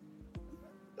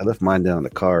left mine down in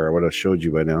the car. I would have showed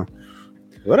you by now.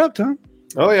 What up, Tom?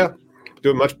 Oh yeah,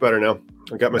 doing much better now.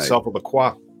 I got myself a La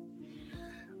Croix.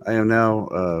 I am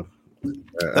now.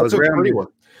 That's a pretty one.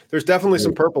 There's definitely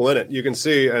some purple in it. You can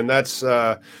see, and that's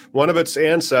one of its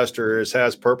ancestors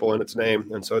has purple in its name,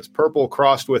 and so it's purple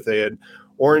crossed with an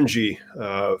orangey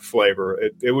flavor.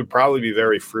 It would probably be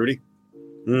very fruity.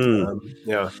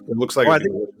 Yeah, it looks like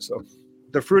so.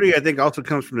 The fruity, I think, also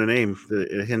comes from the name.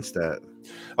 It hints that.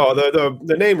 Oh,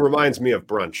 the name reminds me of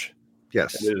brunch.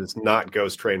 Yes, it is not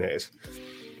Ghost Train Haze.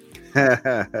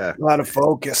 A lot of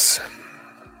focus.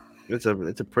 It's a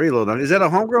pretty little. Is that a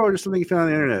home grow or just something you found on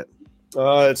the internet?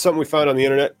 It's something we found on the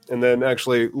internet, and then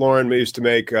actually Lauren used to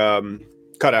make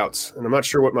cutouts, and I'm not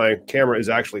sure what my camera is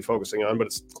actually focusing on, but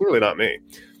it's clearly not me.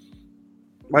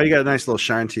 Well, you got a nice little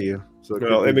shine to you. So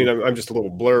well, I mean, I'm just a little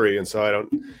blurry, and so I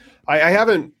don't. I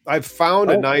haven't. I've found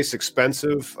a nice,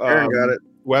 expensive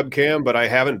webcam, but I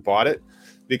haven't bought it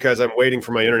because I'm waiting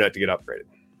for my internet to get upgraded.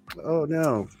 Oh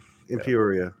no, in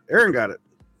Peoria, Aaron got it.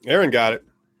 Aaron got it.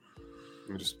 Let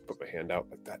me just put my hand out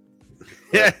like that.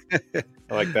 Yeah.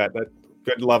 I like that. That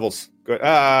good levels. Good.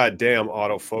 Damn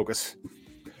autofocus.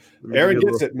 Aaron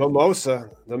gets it. Mimosa.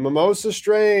 The mimosa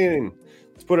strain.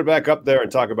 Let's put it back up there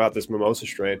and talk about this mimosa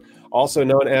strain. Also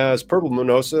known as purple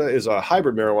mimosa is a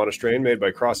hybrid marijuana strain made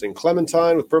by crossing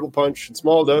clementine with purple punch. In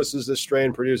small doses, this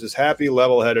strain produces happy,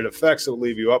 level-headed effects that will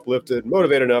leave you uplifted,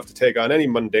 motivated enough to take on any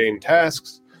mundane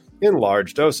tasks. In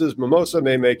large doses, mimosa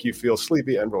may make you feel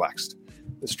sleepy and relaxed.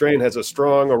 The strain has a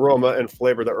strong aroma and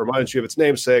flavor that reminds you of its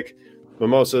namesake.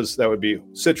 Mimosas, that would be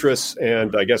citrus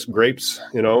and I guess grapes,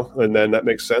 and then that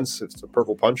makes sense. It's a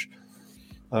purple punch.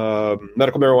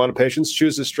 Medical marijuana patients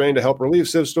choose this strain to help relieve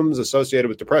symptoms associated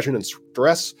with depression and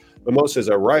stress. Mimosa is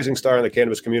a rising star in the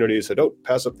cannabis community, so don't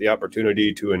pass up the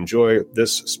opportunity to enjoy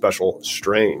this special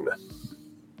strain.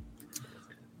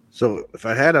 So if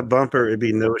I had a bumper, it'd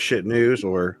be no shit news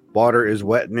or water is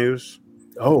wet news.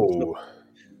 Oh.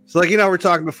 So we're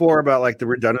talking before about like the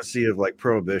redundancy of like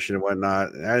prohibition and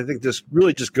whatnot. And I think this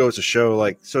really just goes to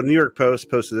show so New York Post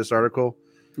posted this article.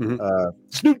 Mm-hmm.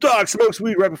 Snoop Dogg smokes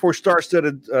weed right before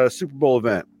star-studded Super Bowl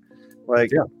event.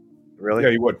 Yeah. Really? Yeah,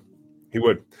 he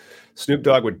would. Snoop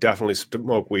Dogg would definitely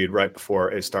smoke weed right before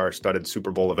a star-studded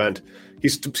Super Bowl event. He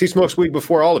smokes weed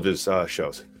before all of his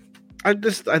shows. I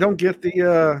don't get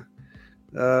the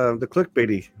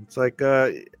clickbaity. It's like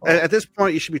at this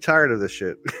point you should be tired of this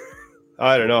shit.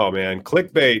 I don't know, man.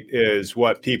 Clickbait is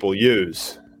what people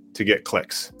use to get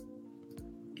clicks.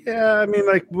 Yeah, I mean,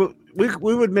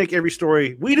 we would make every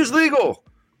story, weed is legal.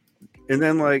 And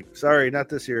then sorry, not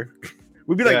this year.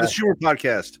 We'd be like the Schumer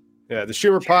podcast. Yeah, the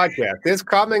Schumer podcast is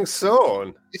coming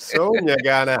soon. Soon you're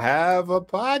going to have a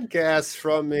podcast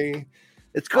from me.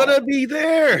 It's going to be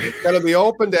there. It's going to be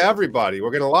open to everybody.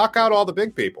 We're going to lock out all the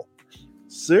big people.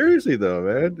 Seriously, though,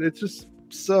 man. It's just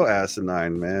so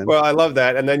asinine, man. Well, I love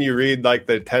that. And then you read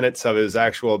the tenets of his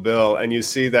actual bill and you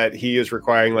see that he is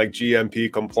requiring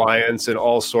GMP compliance and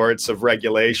all sorts of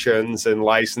regulations and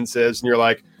licenses. And you're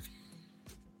like,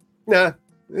 nah,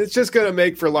 it's just going to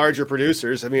make for larger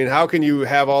producers. I mean, how can you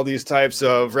have all these types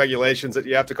of regulations that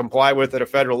you have to comply with at a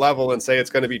federal level and say it's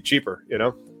going to be cheaper,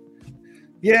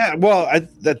 Yeah, well,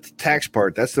 the tax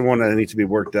part, that's the one that needs to be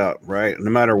worked out, right?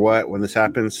 No matter what, when this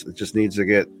happens, it just needs to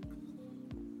get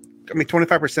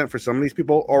 25% for some of these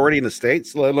people already in the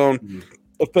States, let alone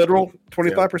a federal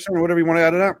 25% or whatever you want to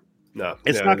add it up. No,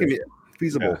 it's not going to be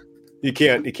feasible. Yeah. You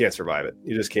can't survive it.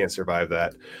 You just can't survive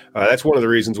that. That's one of the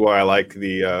reasons why I like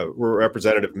the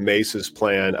Representative Mace's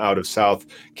plan out of South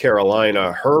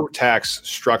Carolina. Her tax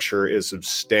structure is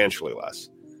substantially less.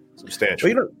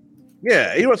 Substantially. Well,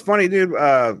 you know what's funny, dude?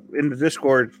 In the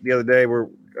Discord the other day, we're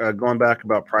going back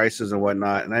about prices and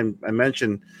whatnot, and I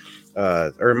mentioned,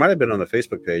 or it might have been on the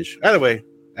Facebook page. Either way,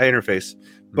 I interface.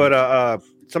 But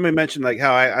somebody mentioned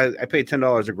how I paid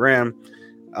 $10 a gram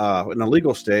in a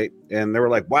legal state, and they were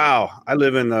like, "Wow, I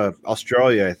live in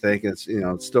Australia. I think it's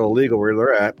it's still illegal where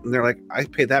they're at." And they're like, "I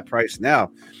paid that price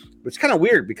now." But it's kind of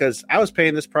weird because I was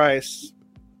paying this price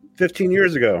 15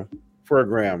 years ago for a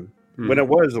gram when it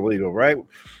was illegal, right?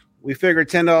 We figured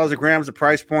 $10 a gram is a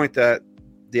price point that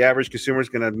the average consumer is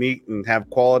going to meet and have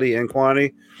quality and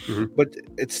quantity, but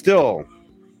it's still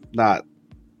not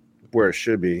where it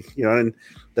should be, and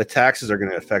the taxes are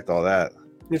going to affect all that.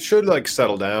 It should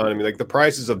settle down. I mean, the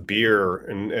prices of beer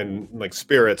and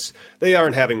spirits, they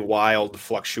aren't having wild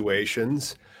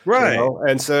fluctuations. Right.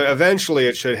 And so eventually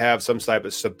it should have some type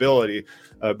of stability,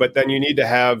 but then you need to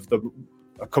have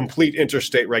a complete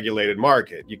interstate regulated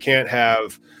market. You can't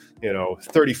have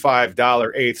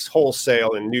 $35 eighths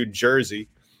wholesale in New Jersey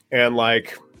and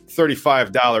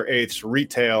 $35 eighths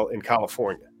retail in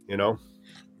California,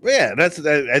 Yeah, that's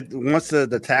that. Once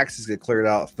the taxes get cleared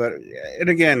out. But, and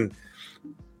again,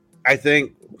 I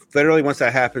think federally, once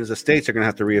that happens, the states are going to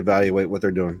have to reevaluate what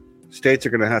they're doing. States are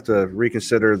going to have to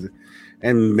reconsider,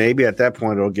 and maybe at that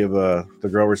point, it'll give the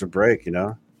growers a break,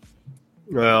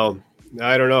 Well,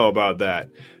 I don't know about that.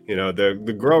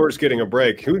 The growers getting a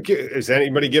break. Is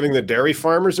anybody giving the dairy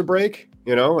farmers a break?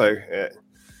 I don't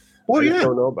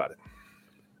know about it.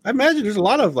 I imagine there's a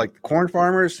lot of corn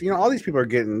farmers. All these people are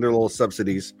getting their little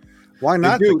subsidies. Why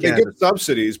not? They get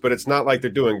subsidies, but it's not like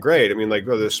they're doing great. I mean,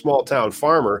 the small town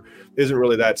farmer isn't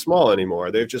really that small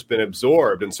anymore. They've just been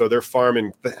absorbed, and so they're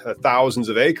farming thousands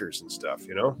of acres and stuff.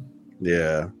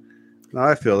 Yeah, no,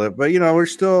 I feel it, but it's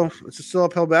a still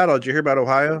uphill battle. Did you hear about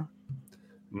Ohio?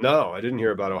 No, I didn't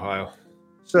hear about Ohio.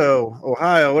 So,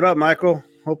 Ohio, what up, Michael?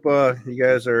 Hope you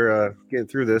guys are getting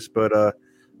through this. But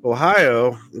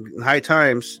Ohio, in high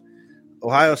times,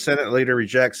 Ohio Senate leader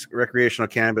rejects recreational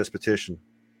cannabis petition.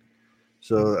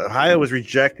 So Ohio was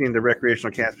rejecting the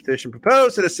recreational cannabis petition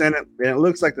proposed to the Senate, and it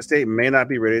looks like the state may not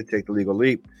be ready to take the legal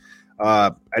leap.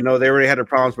 I know they already had their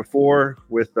problems before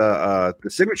with the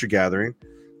signature gathering.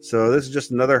 So this is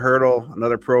just another hurdle,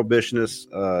 another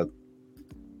prohibitionist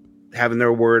having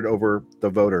their word over the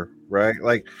voter, right?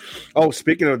 Like, oh,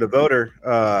 speaking of the voter,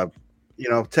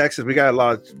 Texas, we got a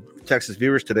lot of Texas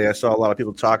viewers today. I saw a lot of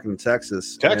people talking in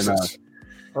Texas. Texas.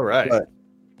 All right. But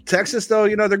Texas, though,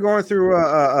 they're going through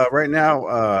right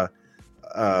now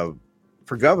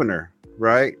for governor,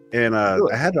 right? And I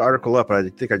had the article up, but I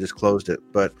think I just closed it.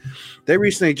 But they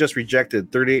recently just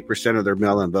rejected 38% of their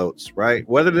mail-in votes, right?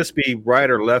 Whether this be right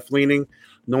or left-leaning,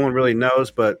 no one really knows.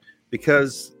 But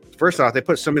because, first off, they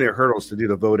put so many hurdles to do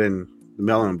the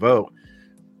mail-in vote,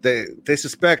 they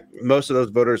suspect most of those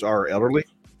voters are elderly,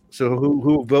 so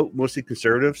who vote mostly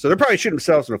conservative. So they're probably shooting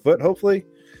themselves in the foot, hopefully.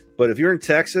 But if you're in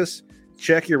Texas,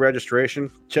 check your registration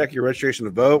to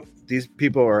vote. These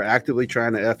people are actively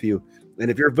trying to F you. And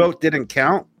if your vote didn't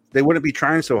count, they wouldn't be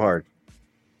trying so hard.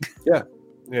 Yeah.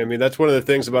 I mean, that's one of the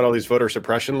things about all these voter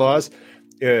suppression laws.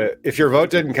 If your vote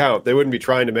didn't count, they wouldn't be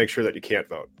trying to make sure that you can't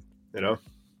vote, I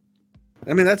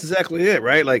mean, that's exactly it,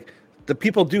 right? Like, the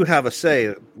people do have a say,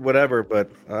 whatever, but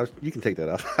you can take that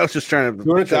out. I was just trying to...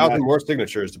 200,000 more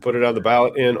signatures to put it on the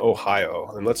ballot in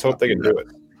Ohio, and let's hope they can do it.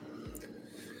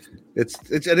 It's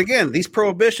and again, these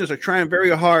prohibitions are trying very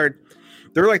hard.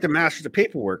 They're like the masters of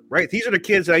paperwork, right? These are the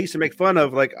kids that I used to make fun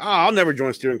of, like, I'll never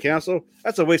join student council.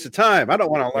 That's a waste of time. I don't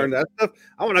want to learn that stuff.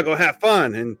 I want to go have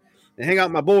fun and hang out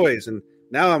with my boys. And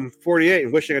now I'm 48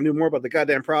 and wishing I knew more about the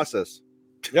goddamn process.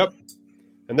 Yep.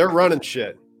 And they're running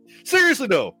shit. Seriously,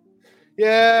 though.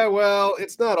 Yeah, well,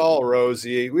 it's not all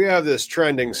rosy. We have this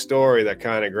trending story that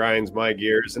kind of grinds my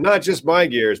gears, and not just my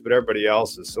gears, but everybody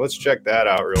else's. So let's check that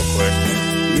out real quick.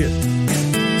 Yeah.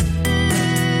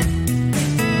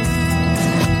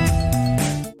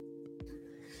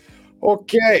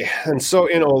 Okay, and so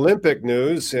in Olympic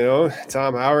news,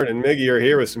 Tom Howard and Miggy are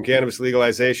here with some cannabis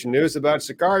legalization news about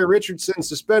Sha'Carri Richardson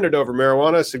suspended over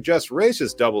marijuana, suggests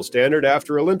racist double standard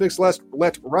after Olympics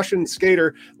let Russian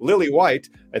skater Lily White,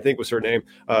 I think was her name,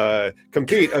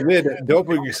 compete amid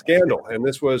doping scandal. And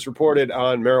this was reported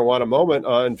on Marijuana Moment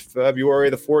on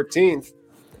February the 14th.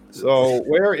 So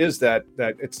where is that?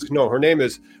 Her name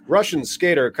is Russian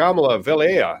skater Kamila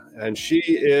Valieva, and she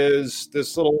is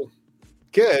this little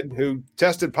kid who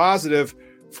tested positive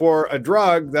for a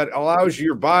drug that allows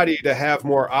your body to have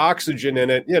more oxygen in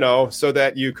it, so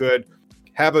that you could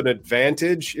have an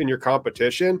advantage in your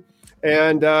competition.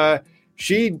 And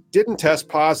she didn't test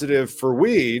positive for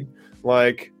weed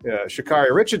like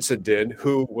Sha'Carri Richardson did,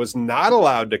 who was not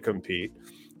allowed to compete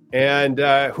and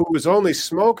who was only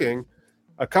smoking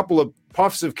a couple of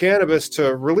puffs of cannabis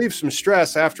to relieve some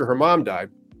stress after her mom died,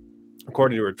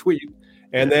 according to her tweet.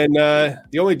 And then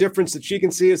the only difference that she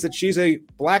can see is that she's a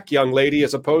black young lady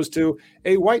as opposed to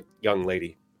a white young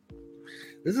lady.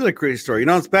 This is a crazy story.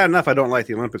 It's bad enough I don't like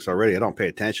the Olympics already. I don't pay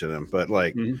attention to them. But,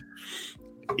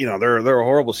 they're a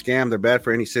horrible scam. They're bad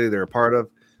for any city they're a part of.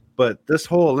 But this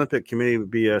whole Olympic committee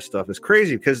BS stuff is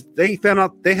crazy because they found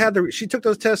out she took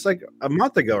those tests like a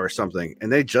month ago or something.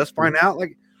 And they just find out,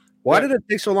 like, why did it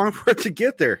take so long for it to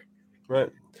get there? Right.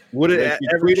 Would it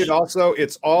tweeted also,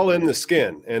 it's all in the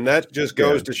skin. And that just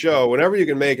goes to show whenever you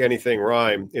can make anything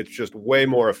rhyme, it's just way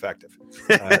more effective.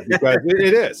 Because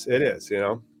it is,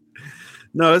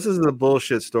 No, this isn't a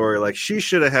bullshit story. Like, she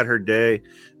should have had her day.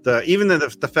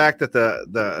 The fact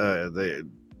that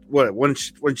when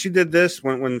she did this,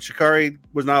 when Sha'Carri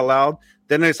was not allowed,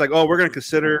 then it's like, oh, we're going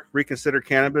to reconsider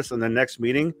cannabis in the next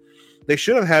meeting. They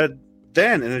should have had it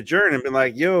then and adjourned and been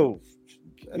like, yo.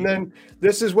 And then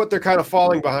this is what they're kind of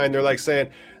falling behind. They're like saying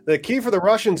the key for the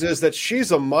Russians is that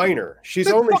she's a minor. She's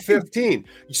only 15.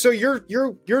 So you're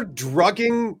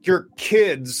drugging your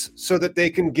kids so that they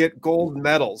can get gold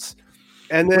medals.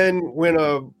 And then when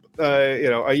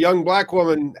a young black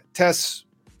woman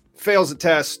fails a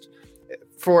test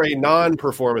for a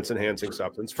non-performance enhancing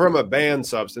substance from a banned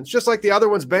substance, just like the other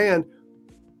one's banned,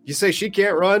 you say she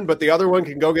can't run, but the other one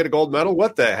can go get a gold medal.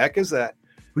 What the heck is that?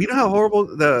 You know how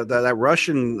horrible that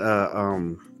Russian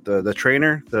the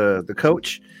trainer, the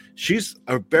coach, she's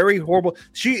a very horrible.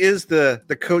 She is the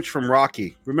coach from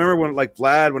Rocky. Remember when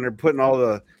Vlad, when they're putting all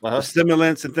the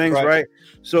stimulants and things, right?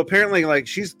 So apparently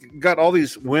she's got all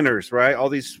these winners, right? All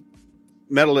these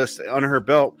medalists under her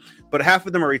belt, but half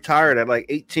of them are retired at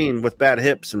 18 with bad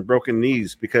hips and broken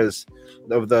knees because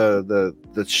of the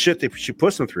shit that she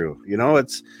puts them through.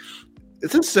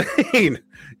 It's insane.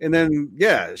 And then,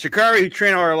 Sha'Carri, who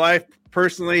trained all her life,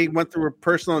 personally went through her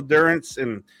personal endurance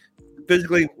and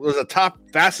physically was a top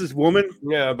fastest woman.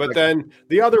 Yeah, but then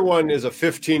the other one is a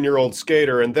 15-year-old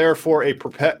skater and therefore a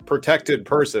protected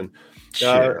person.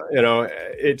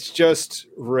 It's just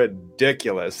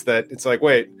ridiculous that it's like,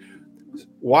 wait,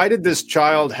 why did this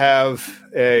child have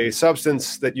a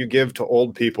substance that you give to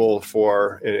old people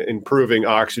for improving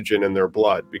oxygen in their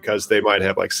blood because they might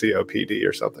have like COPD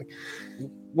or something?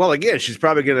 Well, again, she's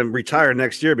probably going to retire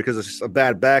next year because of a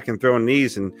bad back and throwing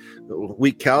knees and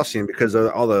weak calcium because of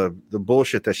all the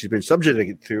bullshit that she's been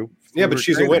subjected to. Yeah, but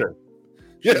she's a winner.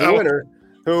 She's a winner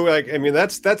who,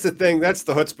 that's the thing. That's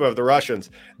the chutzpah of the Russians.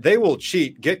 They will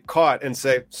cheat, get caught, and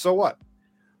say, so what?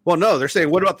 Well, no, they're saying,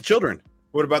 what about the children?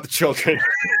 What about the children?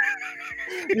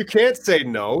 You can't say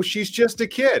no. She's just a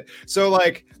kid. So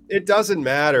it doesn't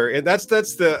matter. And that's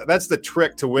the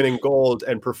trick to winning gold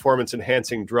and performance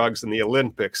enhancing drugs in the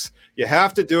Olympics. You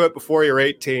have to do it before you're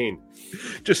 18.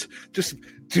 Just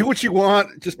do what you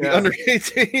want. Just be under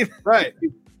 18. Right.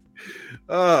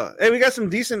 Hey, we got some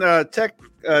decent tech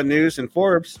news in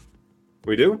Forbes.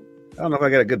 We do? I don't know if I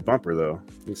got a good bumper though.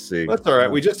 Let's see. That's all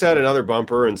right. We just had another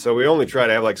bumper, and so we only try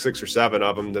to have like 6 or 7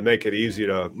 of them to make it easy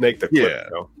to make the clip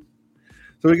go.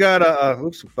 So we got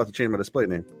oops, about to change my display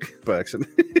name by accident.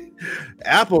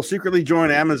 Apple secretly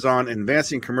joined Amazon in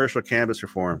advancing commercial cannabis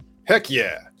reform. Heck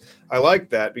yeah. I like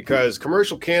that because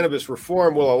commercial cannabis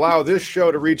reform will allow this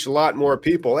show to reach a lot more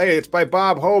people. Hey, it's by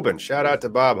Bob Hoban. Shout out to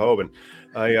Bob Hoban.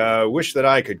 I wish that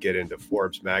I could get into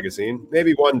Forbes magazine.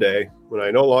 Maybe one day when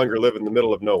I no longer live in the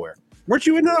middle of nowhere. Weren't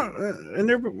you in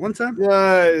there one time?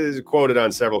 Yeah, it's quoted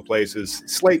on several places.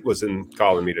 Slate was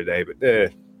calling me today, but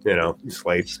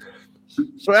Slate.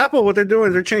 So Apple, what they're doing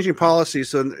is they're changing policy.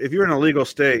 So if you're in a legal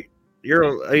state,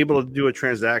 you're able to do a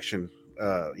transaction,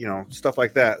 stuff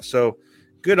like that. So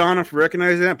good on them for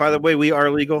recognizing that. By the way, we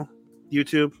are legal.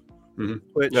 YouTube,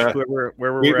 Twitch,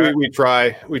 wherever we're at.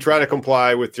 We try to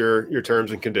comply with your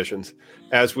terms and conditions,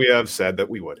 as we have said that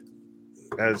we would.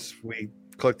 As we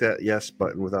click that yes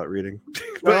button without reading.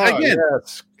 But again,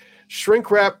 yes.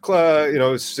 Shrink wrap,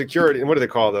 security, and what do they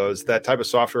call those? That type of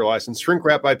software license, shrink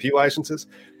wrap IP licenses,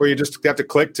 where you just have to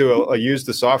click to use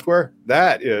the software.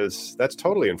 That's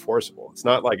totally enforceable. It's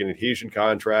not like an adhesion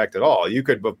contract at all. You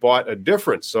could have bought a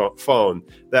different phone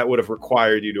that would have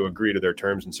required you to agree to their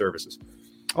terms and services.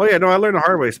 Oh yeah, no, I learned the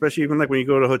hard way, especially even like when you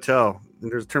go to a hotel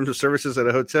and there's terms of services at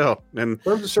a hotel, and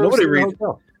nobody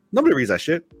reads that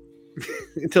shit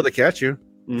until they catch you.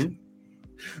 Mm-hmm.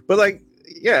 But I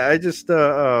just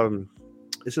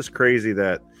it's just crazy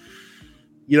that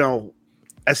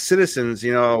as citizens,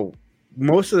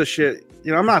 most of the shit.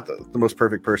 I'm not the most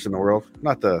perfect person in the world.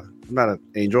 I'm not an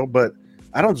angel, but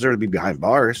I don't deserve to be behind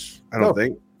bars. I don't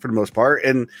think, for the most part,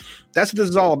 and that's what this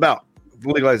is all about.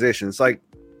 Legalization. It's like,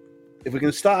 if we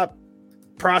can stop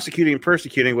prosecuting and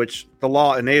persecuting, which the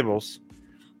law enables,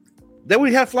 then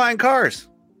we'd have flying cars.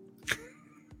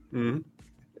 Mm-hmm.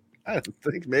 I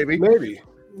think maybe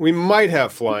we might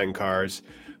have flying cars,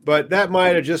 but that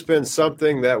might have just been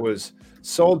something that was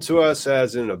sold to us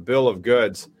as in a bill of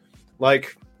goods,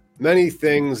 like many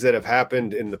things that have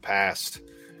happened in the past.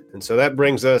 And so that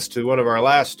brings us to one of our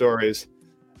last stories,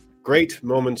 great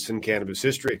moments in cannabis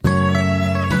history.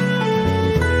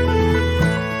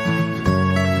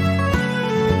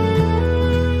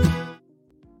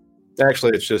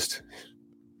 Actually, it's just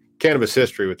cannabis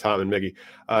history with Tom and Miggy.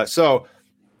 So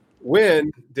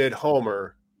when did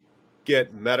Homer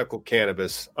get medical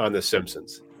cannabis on The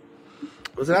Simpsons?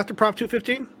 Was it after Prop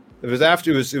 215?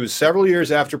 It was several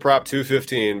years after Prop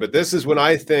 215, but this is when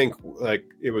I think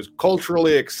it was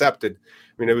culturally accepted.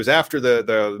 I mean, it was after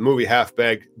the movie Half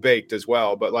Baked as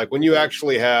well, but when you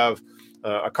actually have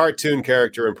a cartoon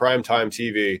character in primetime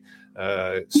TV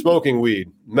smoking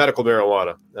weed, medical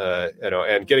marijuana,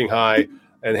 and getting high,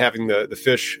 and having the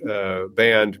Fish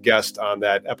band guest on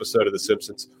that episode of The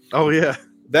Simpsons. Oh yeah,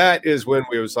 that is when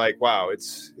we was like, wow,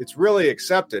 it's really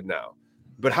accepted now.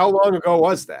 But how long ago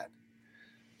was that?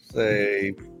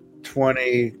 Say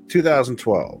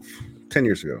 2012, 10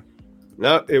 years ago.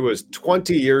 No, it was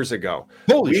 20 years ago.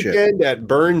 Holy shit. Weekend at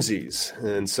Burnsies.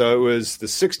 And so it was the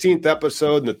 16th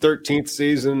episode in the 13th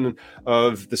season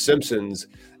of The Simpsons.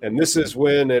 And this is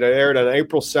when it aired on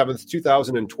April 7th,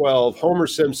 2012. Homer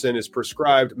Simpson is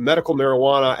prescribed medical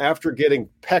marijuana after getting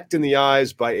pecked in the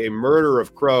eyes by a murder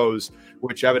of crows,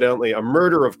 which evidently a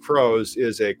murder of crows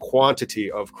is a quantity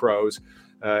of crows.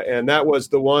 And that was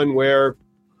the one where,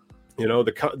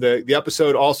 the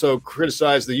episode also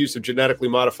criticized the use of genetically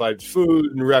modified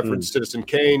food and referenced Citizen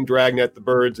Kane, Dragnet the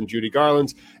Birds, and Judy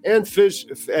Garland's, and Fish,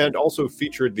 and also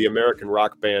featured the American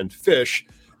rock band Fish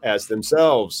as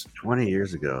themselves. 20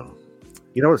 years ago.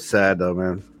 You know what's sad though,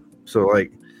 man? So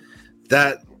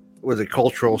that was it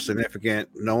cultural significant.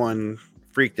 No one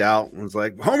freaked out and was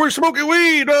like, Homer's smoking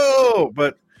weed. Oh,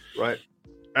 but Right.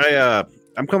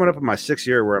 I'm coming up in my 6th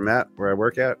year where I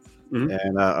work at. Mhm.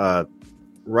 And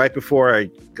right before I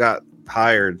got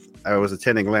hired, I was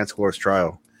attending Lance Glor's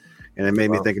trial. And it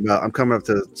made me think about, I'm coming up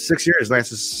to 6 years.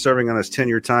 Lance is serving on his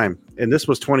 10-year time. And this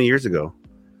was 20 years ago.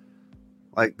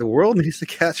 Like, the world needs to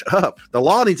catch up. The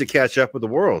law needs to catch up with the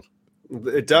world.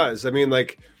 It does. I mean,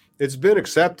 like, it's been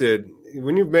accepted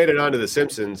when you've made it onto The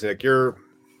Simpsons. Like, you're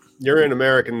in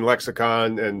American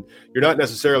lexicon, and you're not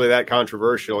necessarily that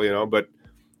controversial, you know. But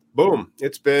boom,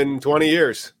 it's been 20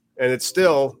 years, and it's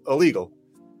still illegal.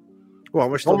 Well,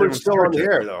 we're still still on the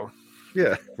air, though.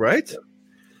 Yeah, right.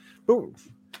 Yeah.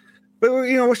 But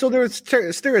you know, we're still doing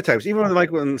stereotypes, even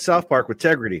like in South Park with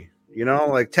Tegrity. You know,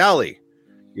 like Tally.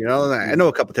 You know, I know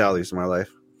a couple Tallies in my life.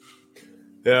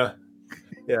 Yeah.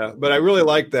 Yeah, but I really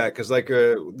like that because, like,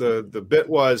 the bit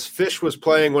was Fish was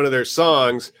playing one of their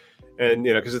songs, and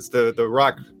you know, because it's the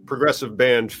rock progressive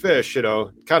band Fish, you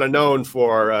know, kind of known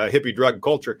for hippie drug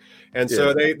culture, and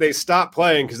so they stopped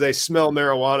playing because they smell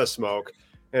marijuana smoke,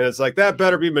 and it's like that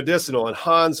better be medicinal. And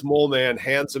Hans Moleman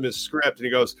hands him his script, and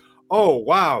he goes, "Oh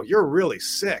wow, you're really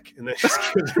sick," and then just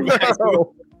gives him back to him.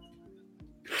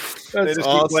 That's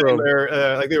awesome.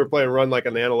 Like they were playing Run Like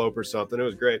an Antelope or something. It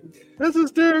was great. That's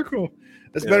hysterical.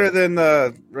 It's better than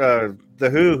the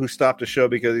Who stopped the show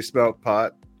because he smelled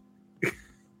pot.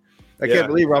 I can't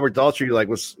believe Robert Daltrey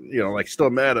was still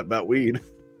mad about weed.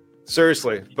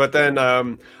 Seriously, but then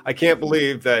I can't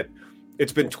believe that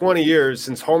it's been 20 years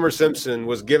since Homer Simpson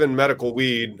was given medical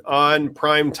weed on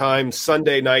primetime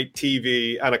Sunday night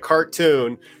TV on a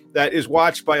cartoon that is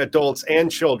watched by adults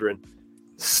and children.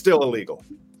 Still illegal.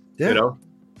 Yeah. You know?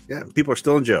 Yeah. People are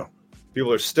still in jail.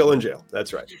 People are still in jail.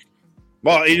 That's right.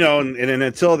 Well, you know, and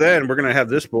until then, we're going to have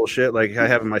this bullshit like I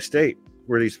have in my state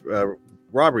where these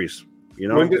robberies, you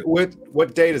know.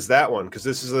 What date is that one? Because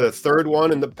this is the third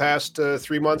one in the past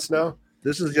 3 months now.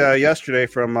 This is yesterday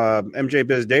from MJ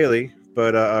Biz Daily,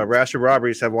 but rash of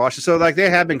robberies have washed it. So, like, they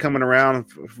have been coming around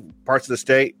parts of the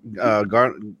state,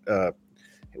 armed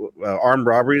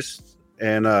robberies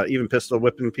and even pistol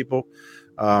whipping people.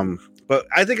 But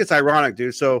I think it's ironic,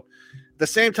 dude. So, the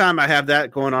same time I have that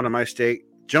going on in my state,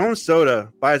 Jones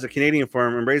Soda buys a Canadian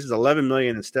firm and raises $11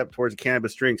 million and step towards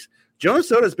cannabis drinks. Jones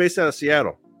Soda is based out of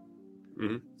Seattle.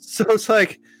 Mm-hmm. So it's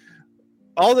like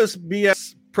all this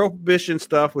BS prohibition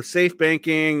stuff with safe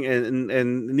banking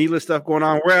and needless stuff going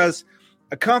on. Whereas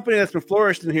a company that's been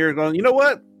flourished in here going, you know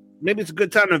what? Maybe it's a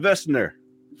good time to invest in there.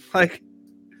 Like,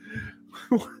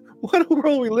 what a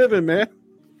world we live in, man.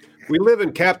 We live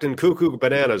in Captain Cuckoo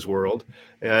Bananas world,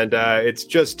 and it's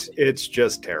just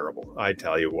terrible. I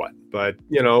tell you what. But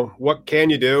you know, what can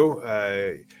you do?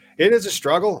 It is a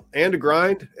struggle and a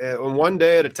grind, and one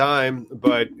day at a time.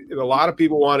 But a lot of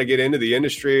people want to get into the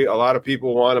industry. A lot of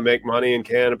people want to make money in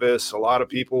cannabis. A lot of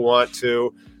people want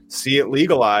to see it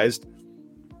legalized.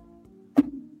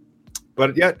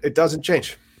 But yet, it doesn't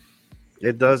change.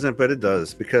 It doesn't, but it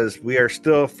does, because we are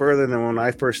still further than when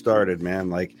I first started, man.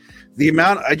 Like the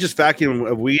amount I just vacuumed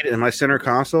of weed in my center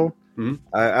console,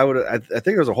 I think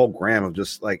there was a whole gram of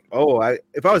just like,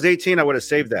 if I was 18, I would have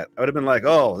saved that. I would have been like,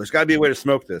 there's got to be a way to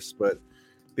smoke this, but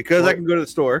because I can go to the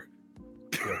store,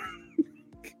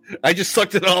 I just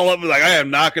sucked it all up. And like, I am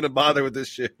not going to bother with this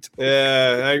shit.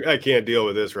 Yeah, I can't deal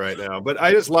with this right now. But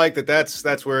I just like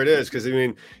that's where it is, because I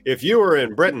mean, if you were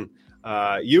in Britain,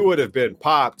 you would have been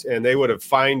popped and they would have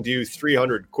fined you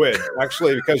 300 quid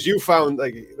actually, because you found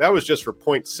like that was just for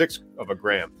 0.6 of a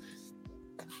gram.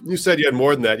 You said you had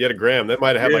more than that. You had a gram. That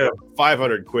might have had like a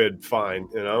 500 quid fine,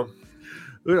 you know,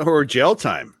 or jail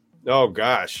time. Oh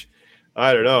gosh.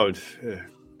 I don't know.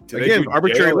 Again,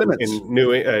 arbitrary limits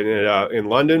in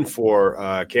London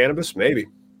for cannabis. Maybe.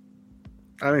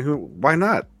 I mean, why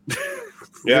not?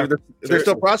 Yeah. they're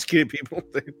still prosecuting people.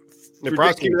 They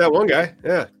prosecuted that one guy.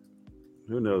 Yeah.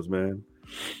 Who knows, man?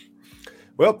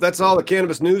 Well, that's all the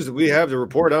cannabis news that we have to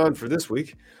report on for this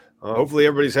week. Hopefully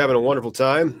everybody's having a wonderful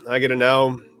time. I get to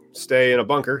now stay in a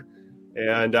bunker.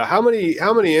 And how many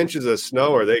inches of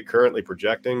snow are they currently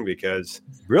projecting? Because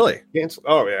really?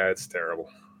 Oh, yeah, it's terrible.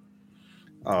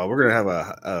 We're going to have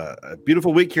a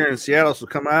beautiful week here in Seattle. So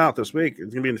come out this week.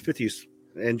 It's going to be in the 50s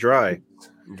and dry.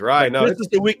 No, this is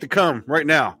the week to come right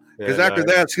now. Because after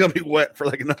that, it's going to be wet for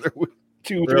like another week,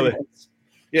 2-3 months.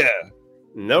 Yeah.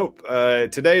 Nope.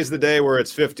 Today's the day where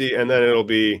it's 50, and then it'll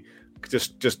be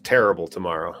just terrible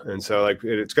tomorrow. And so like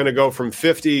it's going to go from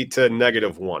 50 to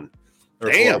 -1.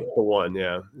 Damn. To 1.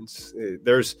 Yeah.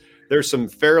 There's some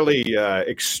fairly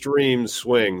extreme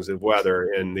swings of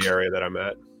weather in the area that I'm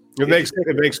at. It makes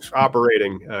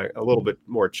operating a little bit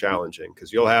more challenging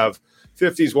because you'll have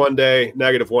 50s one day,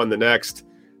 -1 the next.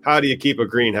 How do you keep a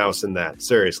greenhouse in that?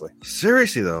 Seriously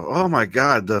though. Oh my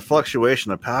God, the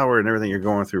fluctuation of power and everything you're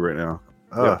going through right now.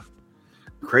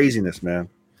 Craziness, man.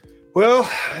 Well,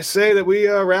 I say that we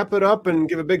wrap it up and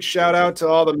give a big shout out to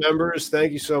all the members.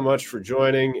 Thank you so much for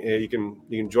joining. You can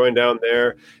join down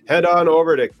there. Head on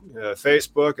over to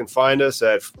Facebook and find us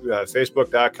at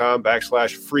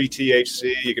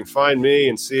facebook.com/freethc. You can find me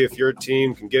and see if your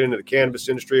team can get into the cannabis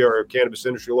industry or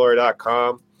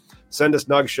cannabisindustrylawyer.com. Send us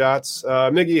nug shots.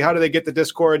 Miggy, how do they get the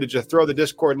Discord? Did you throw the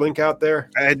Discord link out there?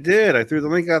 I did. I threw the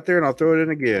link out there and I'll throw it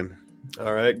in again.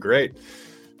 All right, great.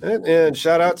 And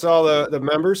shout out to all the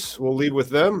members. We'll leave with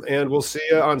them, and we'll see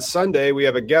you on Sunday. We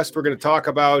have a guest. We're going to talk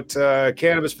about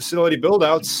cannabis facility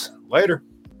build-outs. Later.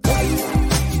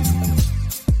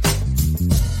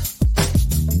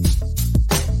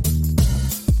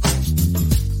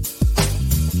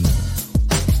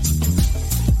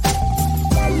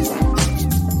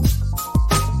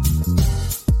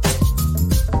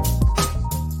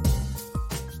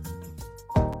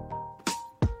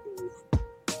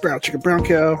 Brown chicken, brown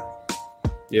cow.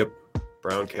 Yep.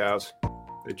 Brown cows.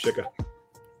 Big chicken.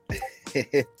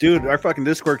 Dude, our fucking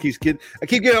Discord I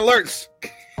keep getting alerts.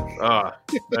 Ah,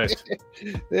 nice.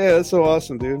 Yeah, that's so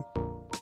awesome, dude.